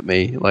itching at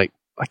me. Like,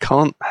 I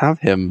can't have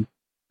him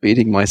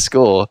beating my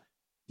score.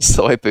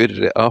 So I booted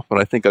it up, and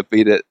I think I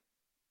beat it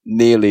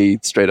nearly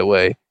straight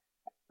away.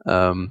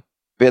 But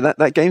yeah,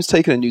 that game's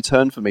taken a new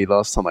turn for me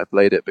last time I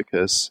played it,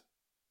 because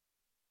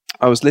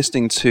I was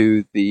listening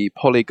to the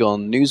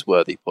Polygon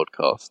Newsworthy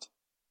podcast,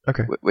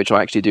 which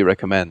I actually do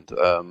recommend.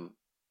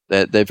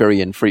 They're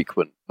very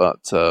infrequent,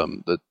 but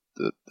the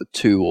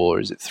 2 or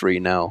is it 3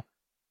 now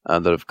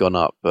that have gone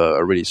up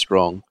are really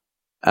strong.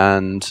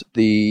 And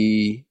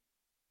the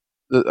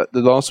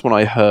last one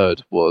I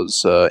heard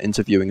was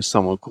interviewing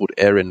someone called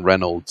Erin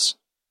Reynolds,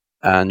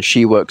 and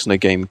she works on a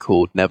game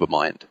called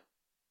Nevermind.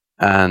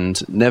 And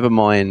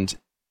Nevermind,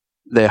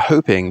 they're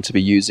hoping to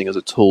be using as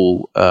a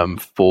tool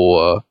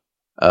for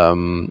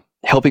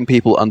helping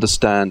people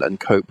understand and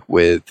cope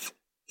with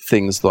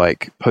things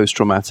like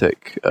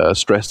post-traumatic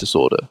stress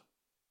disorder.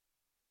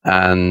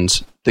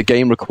 And the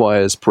game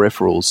requires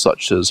peripherals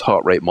such as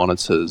heart rate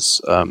monitors.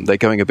 They're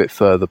going a bit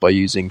further by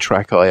using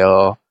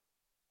TrackIR,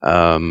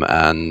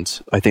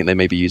 and I think they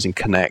may be using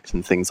Kinect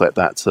and things like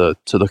that to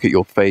look at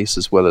your face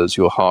as well as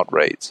your heart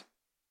rate.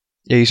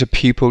 Yeah, use a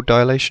pupil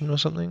dilation or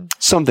something.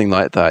 Something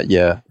like that.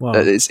 Yeah, Wow.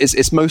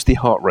 It's mostly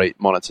heart rate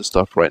monitor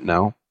stuff right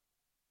now.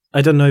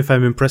 I don't know if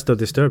I'm impressed or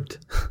disturbed.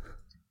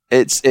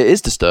 It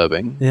is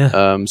disturbing.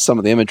 Yeah. Some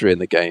of the imagery in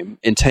the game,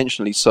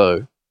 intentionally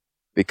so,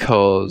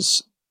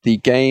 because the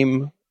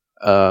game,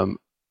 and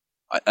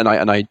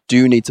I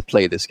do need to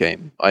play this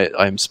game.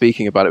 I'm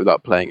speaking about it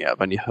without playing it.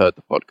 I've only heard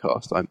the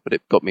podcast, but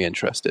it got me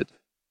interested.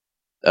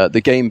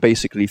 The game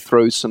basically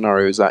throws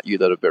scenarios at you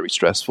that are very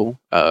stressful,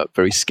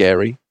 very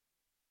scary,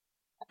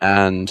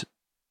 and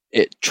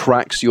it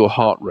tracks your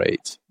heart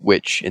rate,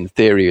 which in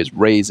theory is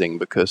raising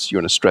because you're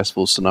in a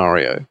stressful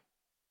scenario,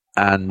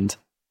 and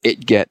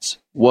it gets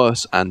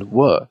worse and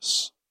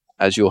worse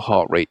as your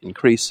heart rate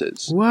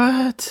increases.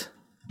 What?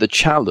 The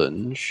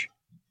challenge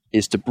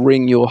is to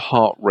bring your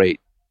heart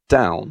rate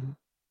down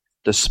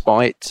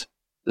despite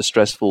the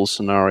stressful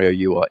scenario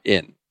you are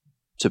in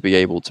to be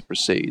able to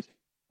proceed.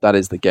 That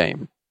is the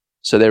game.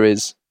 So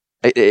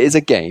it is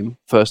a game,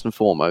 first and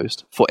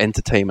foremost, for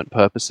entertainment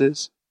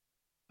purposes,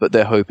 but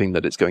they're hoping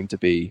that it's going to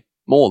be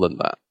more than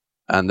that,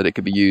 and that it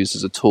could be used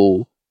as a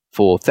tool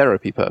for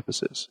therapy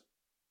purposes.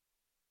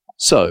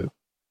 So,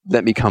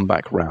 let me come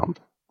back round.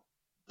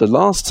 The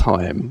last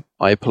time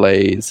I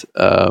played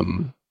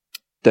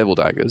Devil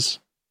Daggers,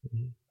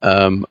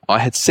 I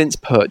had since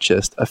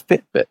purchased a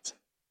Fitbit.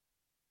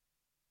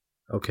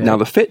 Okay. Now,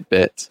 the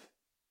Fitbit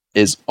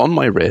is on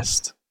my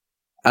wrist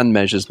and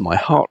measures my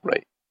heart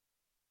rate.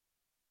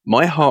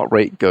 My heart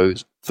rate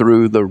goes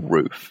through the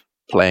roof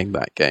playing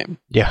that game.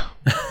 Yeah.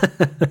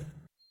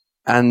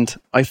 And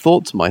I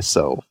thought to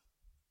myself,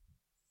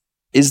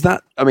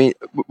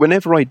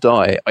 whenever I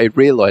die, I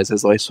realize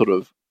as I sort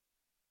of,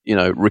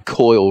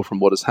 recoil from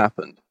what has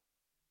happened,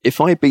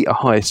 if I beat a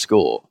high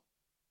score,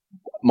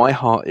 my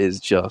heart is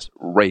just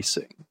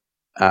racing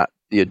at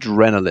the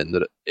adrenaline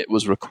that it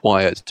was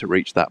required to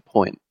reach that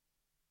point.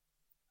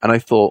 And I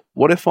thought,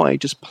 what if I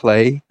just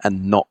play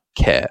and not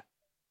care?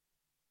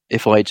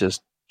 If I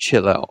just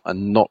chill out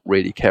and not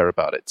really care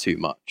about it too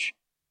much.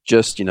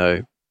 Just,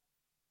 going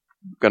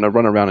to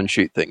run around and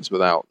shoot things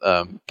without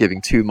giving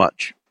too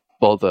much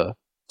bother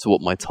to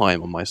what my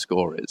time on my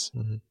score is.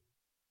 Mm-hmm.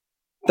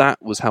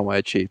 That was how I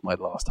achieved my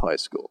last high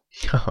score.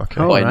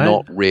 Okay. By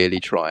not really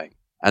trying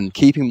and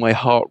keeping my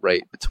heart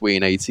rate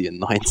between 80 and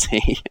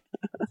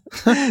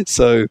 90.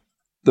 So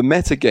the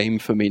meta game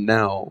for me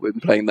now when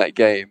playing that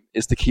game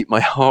is to keep my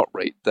heart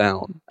rate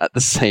down at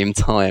the same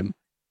time.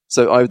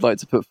 So I would like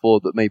to put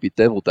forward that maybe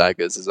Devil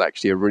Daggers is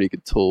actually a really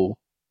good tool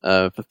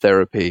for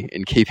therapy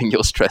in keeping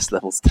your stress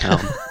levels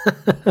down.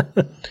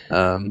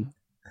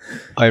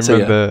 I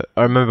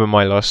remember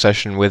my last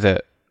session with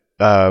it,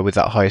 with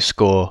that high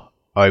score.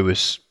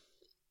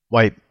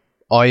 My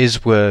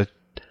eyes were,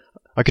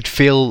 I could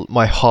feel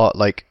my heart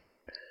like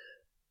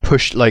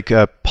pushed, like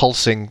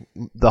pulsing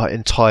my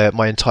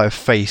entire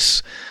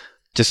face.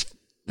 Just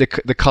the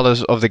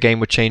colors of the game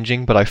were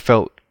changing, but I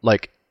felt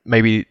like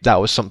maybe that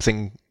was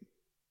something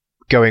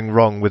going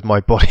wrong with my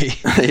body.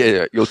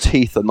 Yeah, your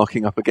teeth are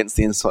knocking up against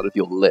the inside of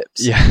your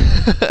lips. Yeah.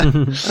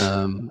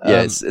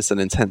 It's an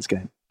intense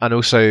game. And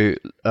also,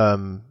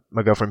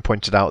 my girlfriend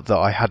pointed out that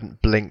I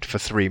hadn't blinked for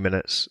 3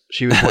 minutes.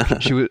 She was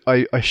watching,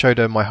 I showed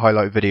her my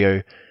highlight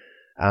video,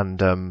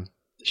 and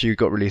she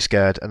got really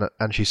scared,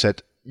 and she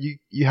said,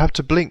 "You have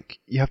to blink.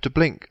 You have to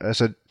blink." I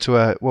said to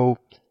her, "Well,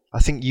 I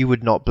think you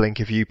would not blink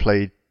if you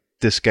played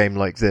this game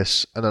like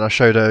this." And then I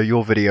showed her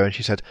your video, and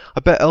she said, "I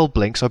bet Earl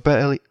blinks. I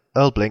bet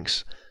Earl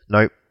blinks."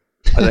 Nope.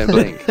 I don't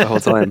blink the whole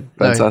time.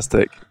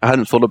 Fantastic. No. I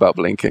hadn't thought about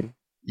blinking.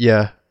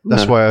 Yeah.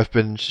 That's why I've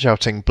been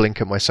shouting blink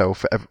at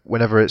myself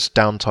whenever it's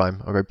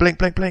downtime. I go blink,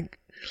 blink, blink.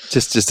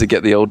 Just to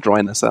get the old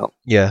dryness out.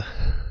 Yeah.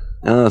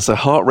 So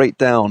heart rate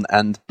down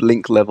and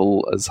blink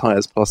level as high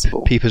as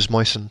possible. Peepers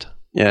moistened.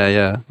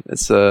 Yeah.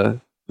 It's a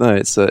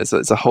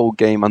whole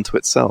game unto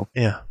itself.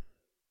 Yeah.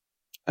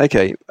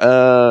 Okay,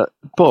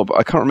 Bob,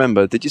 I can't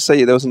remember. Did you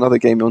say there was another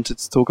game you wanted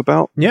to talk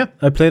about? Yeah,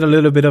 I played a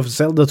little bit of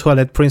Zelda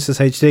Twilight Princess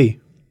HD.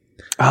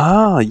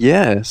 Ah,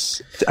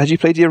 yes. Had you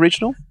played the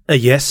original?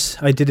 Yes,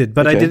 I did it,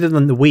 but I did it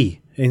on the Wii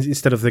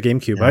instead of the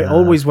GameCube. I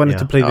always wanted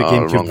to play the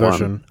GameCube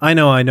version. I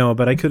know,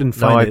 but I couldn't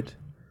find it.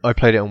 I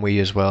played it on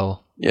Wii as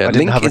well. Yeah, I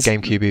didn't have a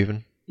GameCube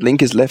even.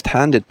 Link is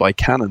left-handed by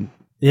Canon.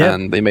 Yeah.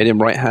 And they made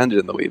him right-handed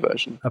in the Wii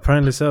version.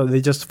 Apparently so.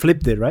 They just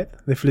flipped it, right?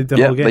 They flipped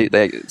the whole game.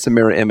 Yeah, it's a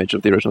mirror image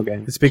of the original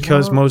game. It's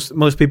because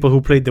most people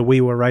who played the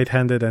Wii were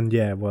right-handed, and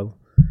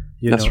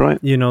that's right.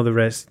 You know the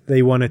rest.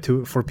 They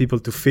wanted for people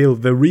to feel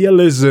the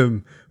realism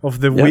of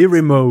the Wii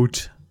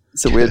remote.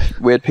 It's a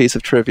weird piece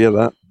of trivia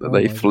that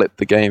they flipped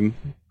the game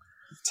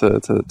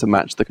to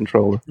match the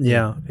controller.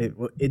 Yeah,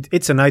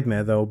 it's a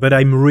nightmare though. But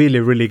I'm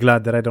really, really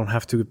glad that I don't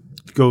have to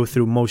go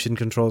through motion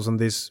controls on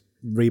this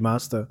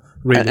remaster.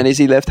 Really. And is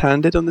he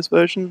left-handed on this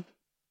version?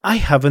 I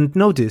haven't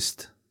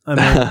noticed. I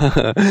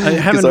mean, I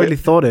haven't really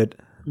thought it.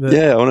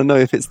 Yeah, I want to know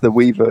if it's the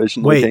Wii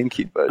version or the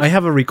GameCube version. I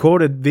have a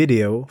recorded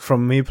video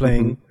from me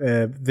playing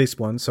this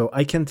one, so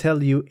I can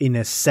tell you in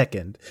a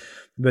second.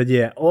 But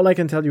yeah, all I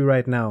can tell you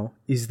right now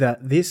is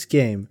that this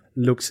game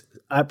looks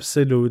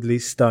absolutely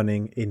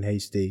stunning in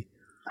HD.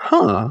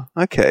 Huh.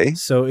 Okay.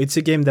 So it's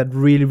a game that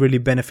really, really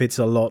benefits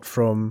a lot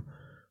from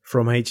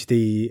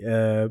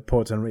HD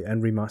ports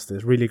and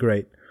remasters. Really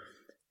great.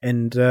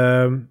 And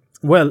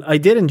well, I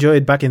did enjoy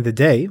it back in the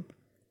day,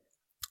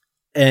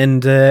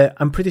 and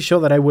I'm pretty sure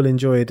that I will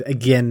enjoy it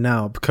again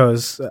now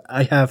because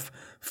I have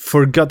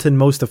forgotten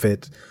most of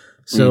it.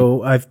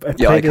 So I've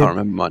played I can't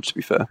remember much, to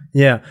be fair.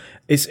 Yeah,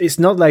 it's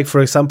not like,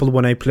 for example,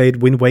 when I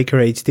played Wind Waker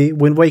HD.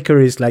 Wind Waker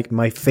is like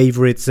my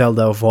favorite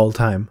Zelda of all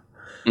time.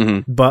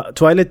 Mm-hmm. But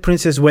Twilight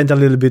Princess went a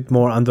little bit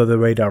more under the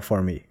radar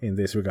for me in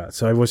this regard.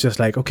 So I was just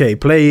like, okay,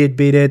 play it,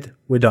 beat it,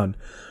 we're done.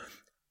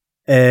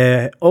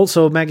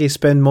 Also, Maggie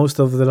spent most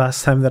of the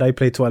last time that I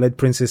played Twilight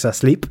Princess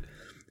asleep.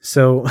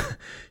 So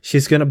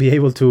she's going to be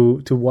able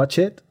to watch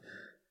it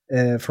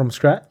from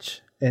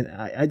scratch. And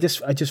I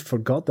just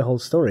forgot the whole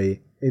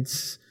story.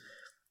 It's,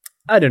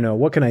 I don't know,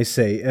 what can I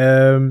say?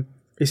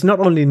 It's not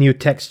only new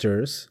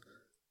textures,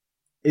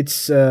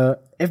 it's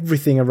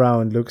everything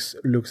around looks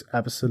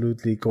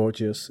absolutely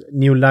gorgeous.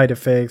 New light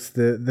effects,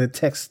 the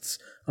texts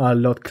are a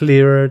lot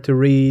clearer to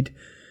read.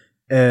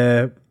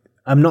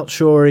 I'm not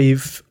sure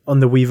if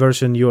on the Wii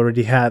version you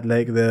already had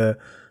like the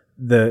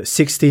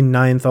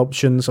 16:9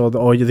 options or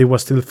there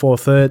was still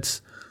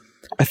 4/3.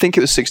 I think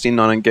it was 16:9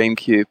 on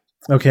GameCube.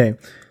 Okay.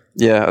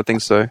 Yeah, I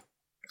think so.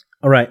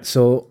 All right,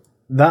 so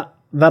that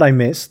I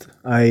missed.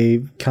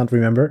 I can't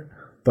remember.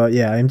 But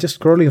yeah, I'm just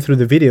scrolling through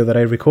the video that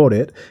I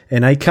recorded,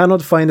 and I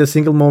cannot find a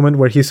single moment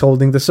where he's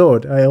holding the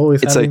sword.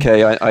 It's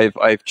okay.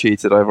 I've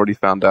cheated. I've already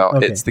found out.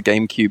 Okay. It's the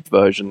GameCube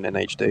version in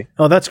HD.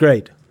 Oh, that's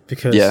great.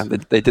 Because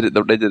they did it.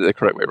 They did it the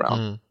correct way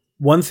around.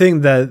 One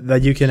thing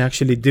that you can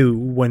actually do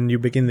when you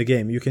begin the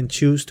game, you can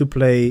choose to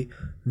play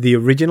the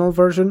original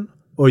version,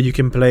 or you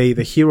can play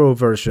the hero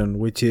version,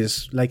 which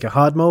is like a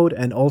hard mode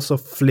and also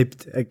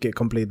flipped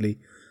completely.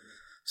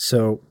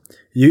 So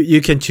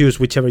you can choose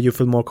whichever you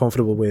feel more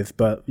comfortable with,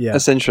 but yeah.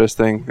 That's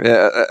interesting.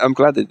 Yeah, I'm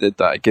glad they did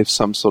that. It gives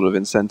some sort of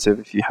incentive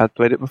if you had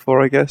played it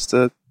before, I guess,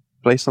 to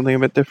play something a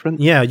bit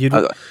different. Yeah,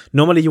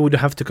 normally you would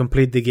have to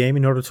complete the game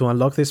in order to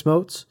unlock these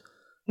modes,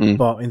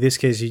 but in this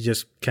case you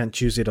just can't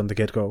choose it on the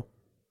get-go.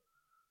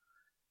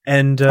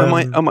 And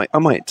I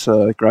might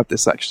grab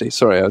this actually.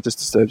 Sorry, I just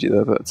disturbed you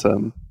there, but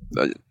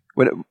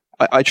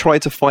I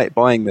tried to fight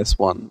buying this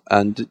one,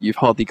 and you've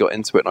hardly got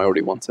into it, and I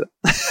already want it.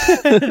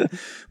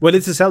 Well,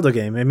 it's a Zelda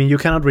game. I mean, you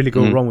cannot really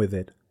go wrong with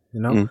it. You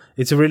know,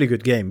 it's a really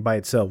good game by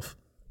itself.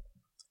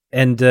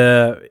 And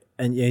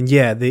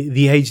yeah,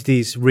 the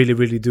HDs really,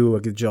 really do a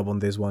good job on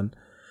this one.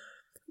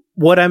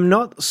 What I'm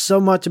not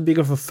so much big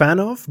of a fan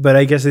of, but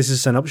I guess this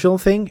is an optional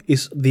thing,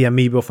 is the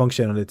amiibo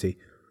functionality.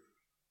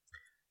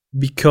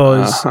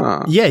 Because,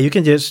 yeah, you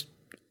can just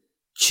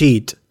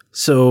cheat.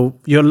 So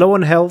you're low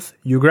on health,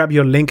 you grab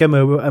your Link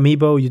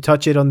amiibo, you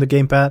touch it on the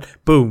gamepad,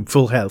 boom,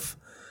 full health.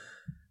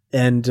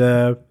 And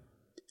the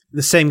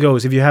same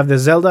goes, if you have the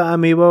Zelda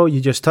amiibo, you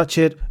just touch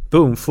it,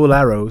 boom, full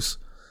arrows.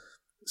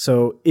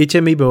 So each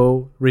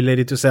amiibo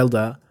related to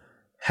Zelda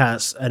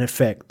has an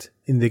effect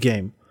in the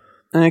game.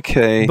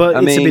 Okay.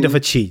 But it's a bit of a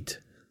cheat.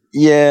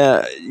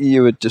 Yeah,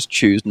 you would just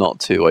choose not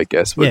to, I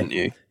guess, wouldn't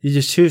you? You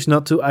just choose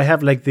not to. I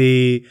have like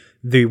the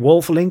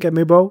Wolf Link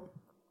amiibo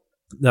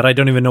that I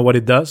don't even know what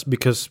it does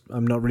because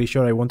I'm not really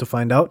sure. I want to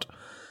find out.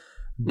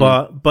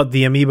 But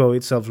the amiibo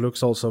itself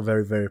looks also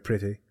very, very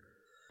pretty.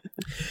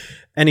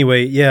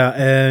 Anyway,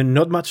 yeah,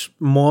 not much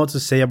more to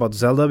say about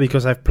Zelda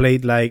because I've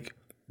played like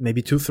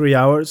maybe 2-3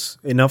 hours,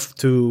 enough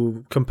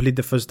to complete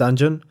the first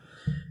dungeon.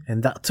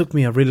 And that took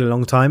me a really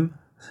long time.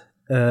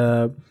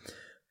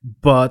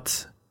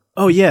 But,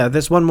 oh yeah,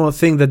 there's one more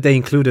thing that they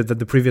included that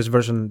the previous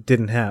version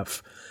didn't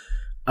have.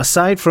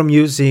 Aside from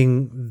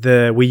using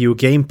the Wii U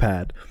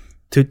gamepad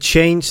to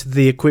change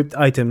the equipped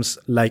items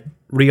like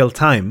real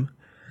time,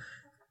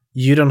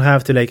 you don't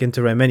have to like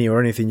enter a menu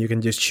or anything. You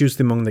can just choose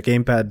them on the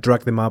gamepad,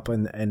 drag them up,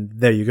 and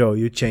there you go.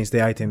 You change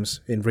the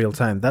items in real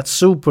time. That's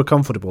super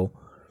comfortable.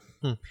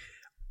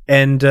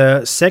 And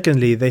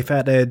secondly, they've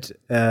added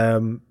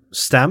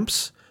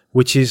stamps,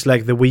 which is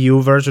like the Wii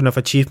U version of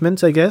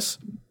achievements, I guess.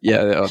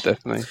 Yeah, they are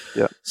definitely.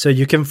 Yeah. So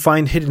you can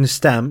find hidden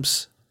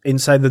stamps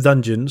inside the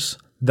dungeons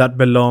that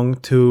belong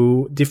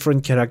to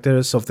different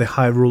characters of the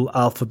Hyrule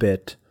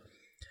alphabet.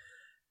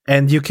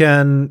 And you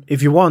can,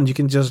 if you want, you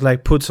can just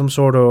like put some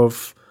sort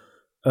of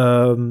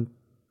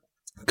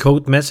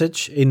code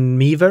message in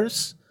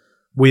Miiverse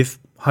with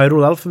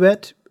Hyrule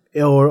alphabet,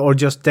 or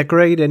just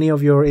decorate any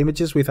of your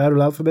images with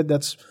Hyrule alphabet.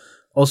 That's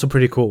also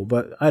pretty cool.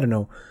 But I don't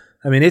know.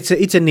 I mean, it's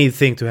a neat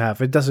thing to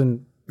have. It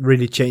doesn't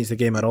really change the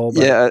game at all.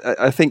 But yeah,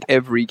 I think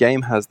every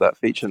game has that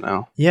feature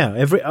now. Yeah,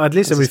 at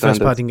least every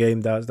first-party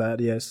game does that.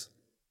 Yes.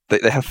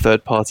 They have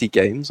third-party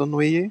games on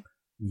Wii U?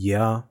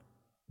 Yeah.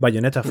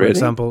 Bayonetta, for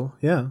example.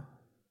 Yeah.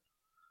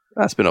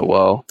 That's been a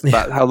while.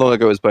 How long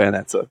ago was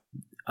Bayonetta?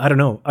 I don't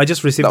know. I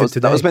just received it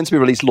today. That was meant to be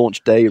released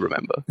launch day,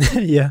 remember?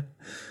 Yeah.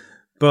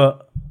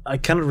 But I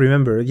cannot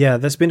remember. Yeah,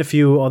 there's been a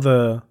few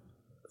other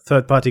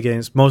third-party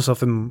games. Most of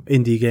them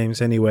indie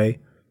games anyway.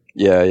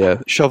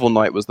 Yeah. Shovel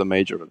Knight was the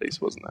major release,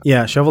 wasn't it?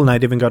 Yeah, Shovel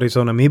Knight even got its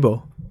own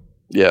amiibo.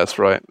 Yeah, that's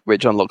right.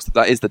 Which unlocks...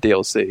 That is the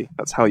DLC.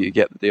 That's how you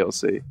get the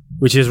DLC.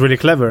 Which is really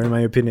clever, in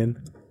my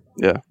opinion.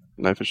 Yeah,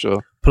 no, for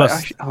sure.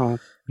 Plus...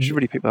 I should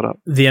really pick that up.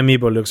 The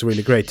amiibo looks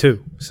really great,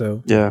 too.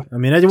 So, yeah. I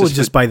mean, I would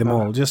just buy them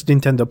all. Just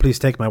Nintendo, please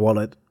take my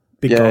wallet.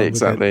 Yeah,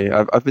 exactly.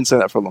 I've been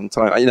saying that for a long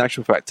time. In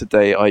actual fact,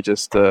 today I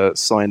just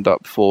signed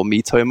up for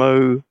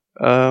Miitomo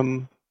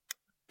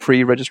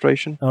free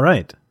registration. All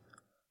right.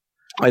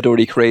 I'd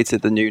already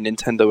created the new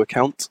Nintendo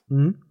account.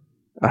 Mm-hmm.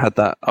 I had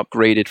that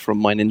upgraded from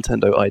my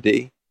Nintendo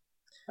ID.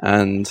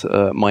 And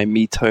my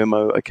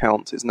Miitomo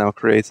account is now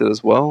created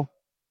as well.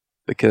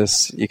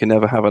 Because you can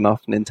never have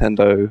enough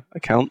Nintendo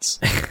accounts.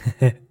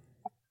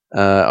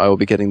 I will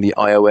be getting the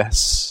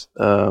iOS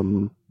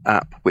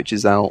app, which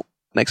is out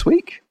next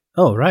week.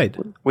 Oh, right.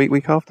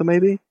 Week after,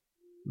 maybe?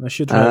 I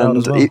should try it out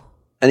as well.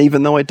 And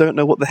even though I don't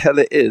know what the hell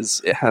it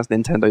is, it has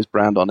Nintendo's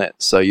brand on it,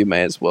 so you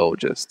may as well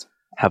just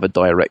have a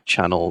direct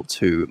channel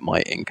to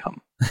my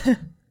income.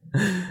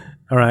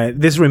 All right.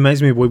 This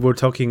reminds me, we were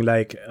talking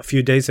like a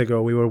few days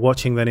ago, we were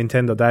watching the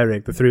Nintendo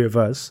Direct, the three of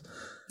us.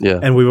 Yeah.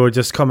 And we were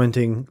just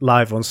commenting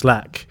live on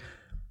Slack.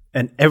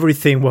 And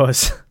everything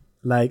was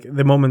like,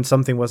 the moment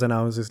something was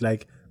announced, it's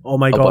like, oh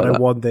my God, I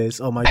want this.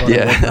 Oh my God,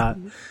 I want that.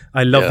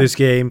 I love this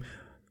game.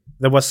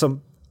 There was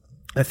some,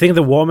 I think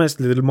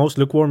the most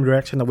lukewarm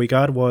reaction that we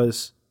got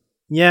was,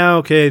 yeah,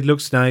 okay, it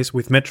looks nice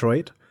with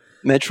Metroid.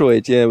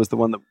 Metroid, yeah, was the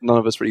one that none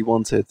of us really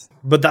wanted.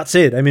 But that's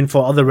it. I mean,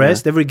 for all the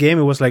rest, every game,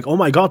 it was like, oh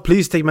my God,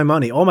 please take my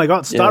money. Oh my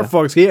God, Star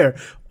Fox here.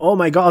 Oh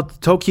my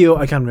God, Tokyo.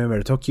 I can't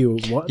remember. Tokyo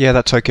what? Yeah,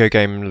 that Tokyo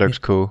game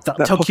looked cool.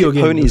 That Tokyo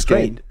game Ponies was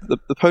great.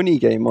 The Pony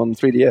game on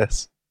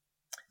 3DS.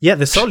 Yeah,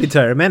 the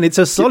Solitaire, man. It's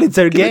a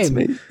Solitaire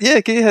game.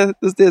 Yeah,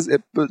 there's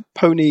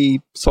Pony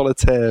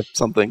Solitaire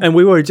something. And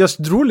we were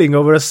just drooling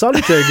over a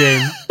Solitaire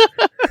game.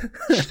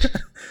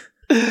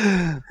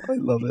 I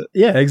love it.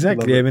 Yeah,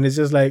 exactly. I mean, it's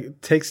just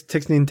like takes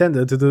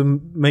Nintendo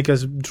to make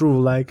us drool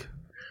like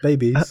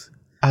babies.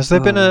 Has there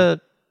been a...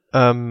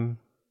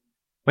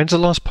 when's the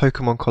last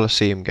Pokemon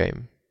Colosseum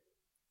game?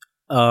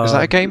 Is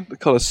that a game? The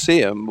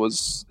Colosseum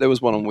there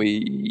was one on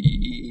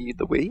the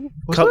Wii?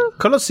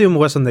 Colosseum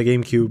was on the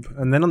GameCube,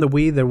 and then on the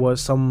Wii there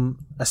was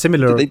a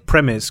similar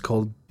premise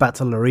called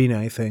Battle Arena,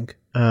 I think.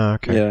 Oh,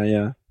 okay.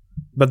 Yeah.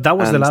 But that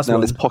was the last one.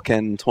 Now this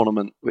Pokken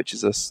tournament, which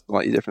is a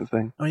slightly different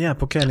thing. Oh yeah,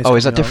 Pokken is... Oh,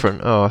 is that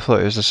different? Oh, I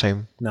thought it was the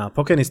same. No,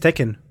 Pokken is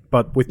Tekken,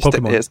 but with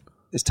Pokemon.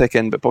 It's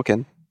Tekken, but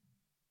Pokken.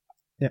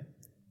 Yeah.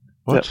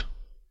 What?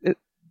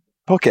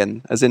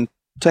 Pokken, as in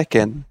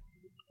Tekken.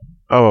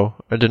 Oh,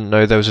 I didn't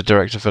know there was a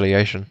direct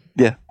affiliation.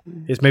 Yeah.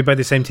 It's made by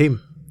the same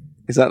team.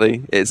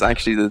 Exactly. It's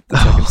actually the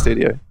Tekken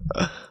studio.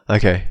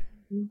 Okay.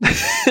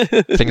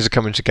 Things are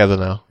coming together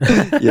now.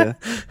 Yeah.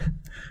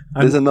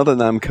 There's another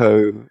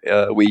Namco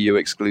Wii U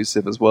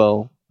exclusive as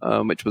well,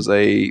 which was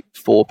a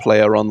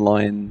 4-player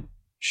online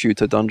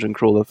shooter dungeon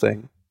crawler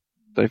thing.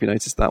 Don't know if you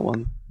noticed that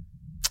one.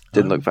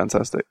 Didn't look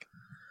fantastic.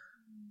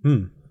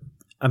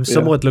 I'm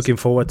somewhat looking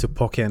forward to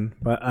Pokken,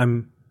 but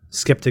I'm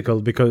skeptical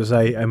because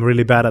I'm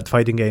really bad at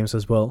fighting games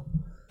as well.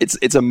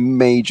 It's a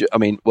major... I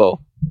mean,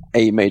 well,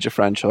 a major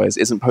franchise.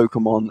 Isn't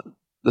Pokemon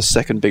the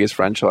second biggest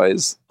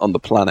franchise on the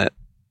planet?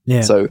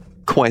 Yeah. So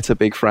quite a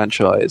big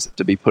franchise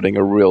to be putting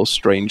a real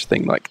strange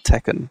thing like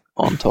Tekken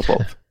on top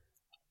of.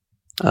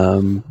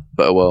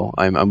 But well,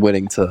 I'm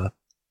willing to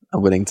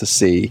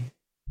see.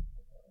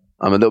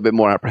 I'm a little bit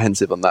more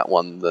apprehensive on that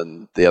one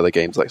than the other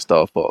games like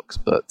Star Fox,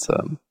 but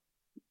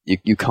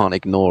you can't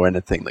ignore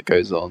anything that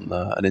goes on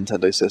a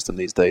Nintendo system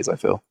these days, I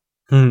feel.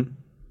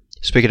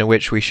 Speaking of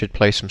which, we should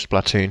play some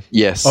Splatoon.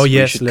 Yes. Oh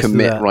yes. We should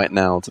commit right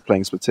now to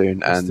playing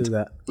Splatoon,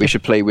 and we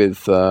should play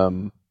with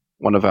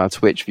one of our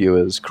Twitch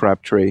viewers,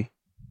 Crabtree,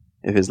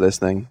 if he's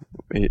listening.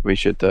 We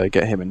should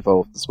get him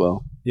involved as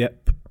well.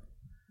 Yep.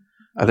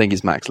 I think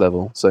he's max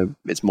level, so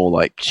it's more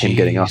like him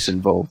getting us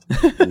involved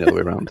than the other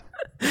way around.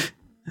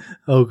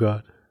 Oh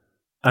god,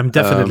 I'm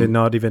definitely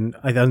not even.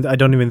 I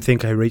don't even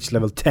think I reached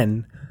level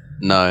 10.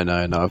 No.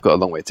 I've got a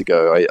long way to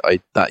go.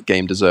 That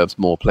game deserves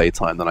more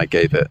playtime than I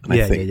gave it, and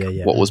I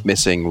think what was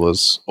missing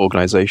was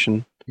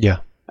organization. Yeah.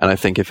 And I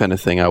think, if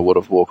anything, our World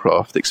of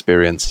Warcraft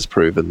experience has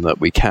proven that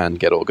we can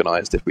get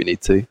organized if we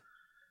need to.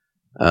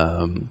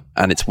 And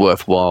it's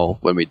worthwhile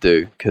when we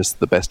do, because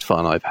the best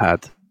fun I've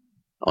had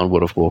on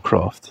World of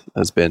Warcraft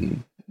has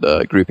been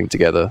grouping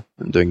together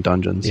and doing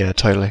dungeons. Yeah,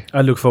 totally.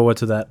 I look forward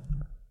to that.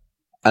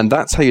 And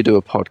that's how you do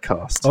a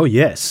podcast. Oh,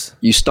 yes.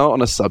 You start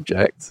on a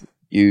subject,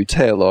 you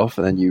tail off,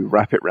 and then you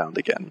wrap it round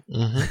again.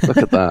 Mm-hmm. Look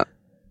at that.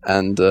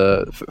 And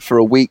for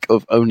a week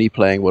of only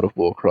playing World of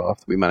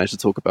Warcraft, we managed to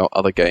talk about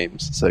other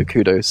games. So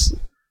kudos.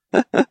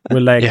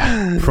 We're like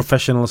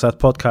professionals at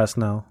podcast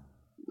now.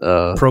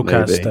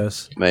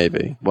 Procasters.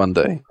 Maybe. One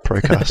day.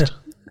 Procast.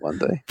 One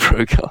day.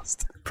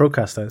 Procast.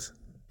 Procasters.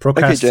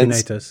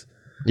 Procrastinators. Okay,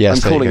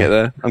 yes, I'm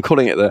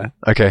calling it there.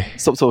 Okay.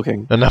 Stop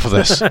talking. Enough of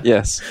this.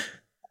 Yes.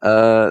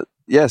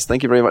 Yes,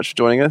 thank you very much for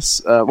joining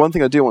us. One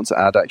thing I do want to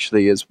add,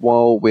 actually, is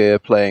while we're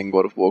playing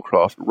World of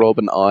Warcraft, Rob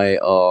and I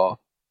are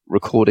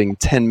recording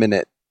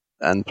 10-minute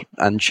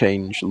and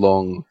change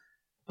long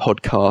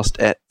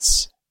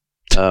podcast-ettes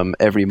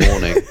every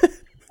morning.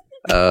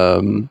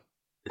 on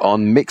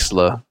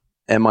Mixlr,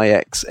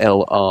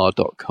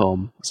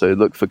 mixlr.com. So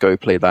look for Go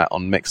Play That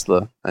on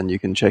Mixlr, and you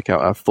can check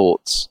out our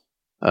thoughts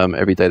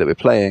every day that we're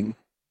playing.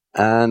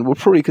 And we'll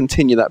probably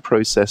continue that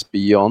process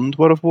beyond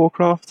World of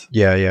Warcraft.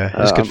 Yeah,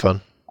 it's good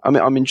fun. I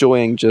mean, I'm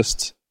enjoying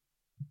just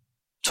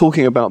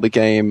talking about the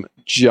game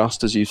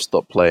just as you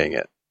stop playing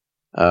it.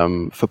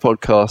 For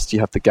podcasts, you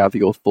have to gather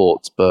your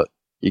thoughts, but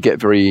you get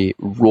very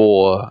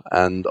raw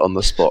and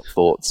on-the-spot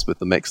thoughts with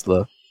the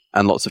Mixlr,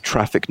 and lots of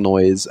traffic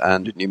noise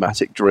and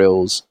pneumatic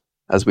drills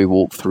as we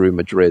walk through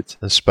Madrid.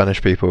 And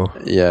Spanish people.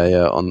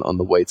 Yeah, on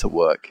the way to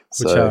work.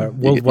 Which are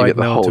worldwide you get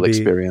the now whole to be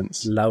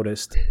experience.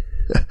 Loudest.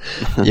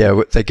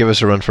 Yeah, they give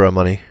us a run for our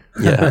money.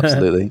 Yeah,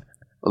 absolutely.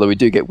 Although we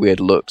do get weird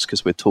looks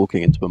because we're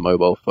talking into a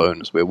mobile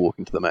phone as we're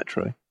walking to the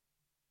metro.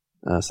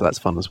 So that's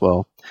fun as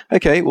well.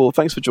 Okay, well,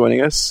 thanks for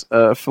joining us.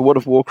 For World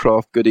of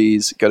Warcraft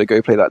goodies, go to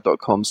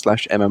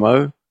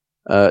goplaythat.com/MMO.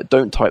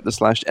 Don't type the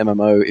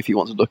 /MMO if you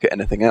want to look at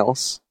anything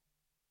else.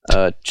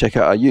 Check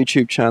out our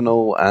YouTube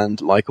channel and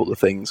like all the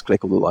things,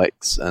 click all the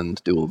likes, and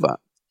do all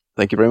that.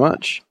 Thank you very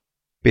much.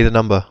 Be the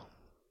number.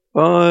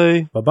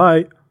 Bye.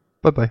 Bye-bye.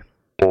 Bye-bye.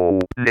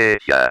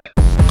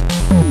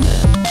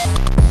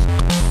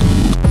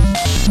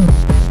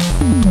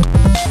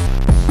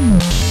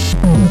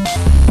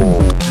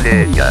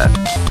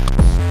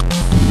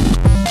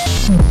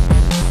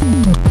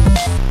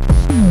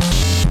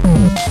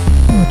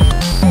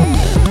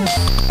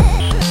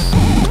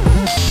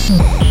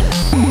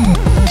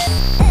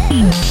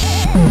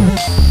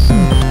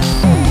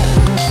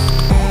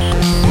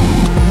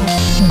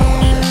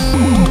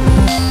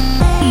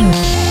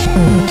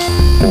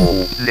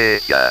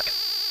 Nigga.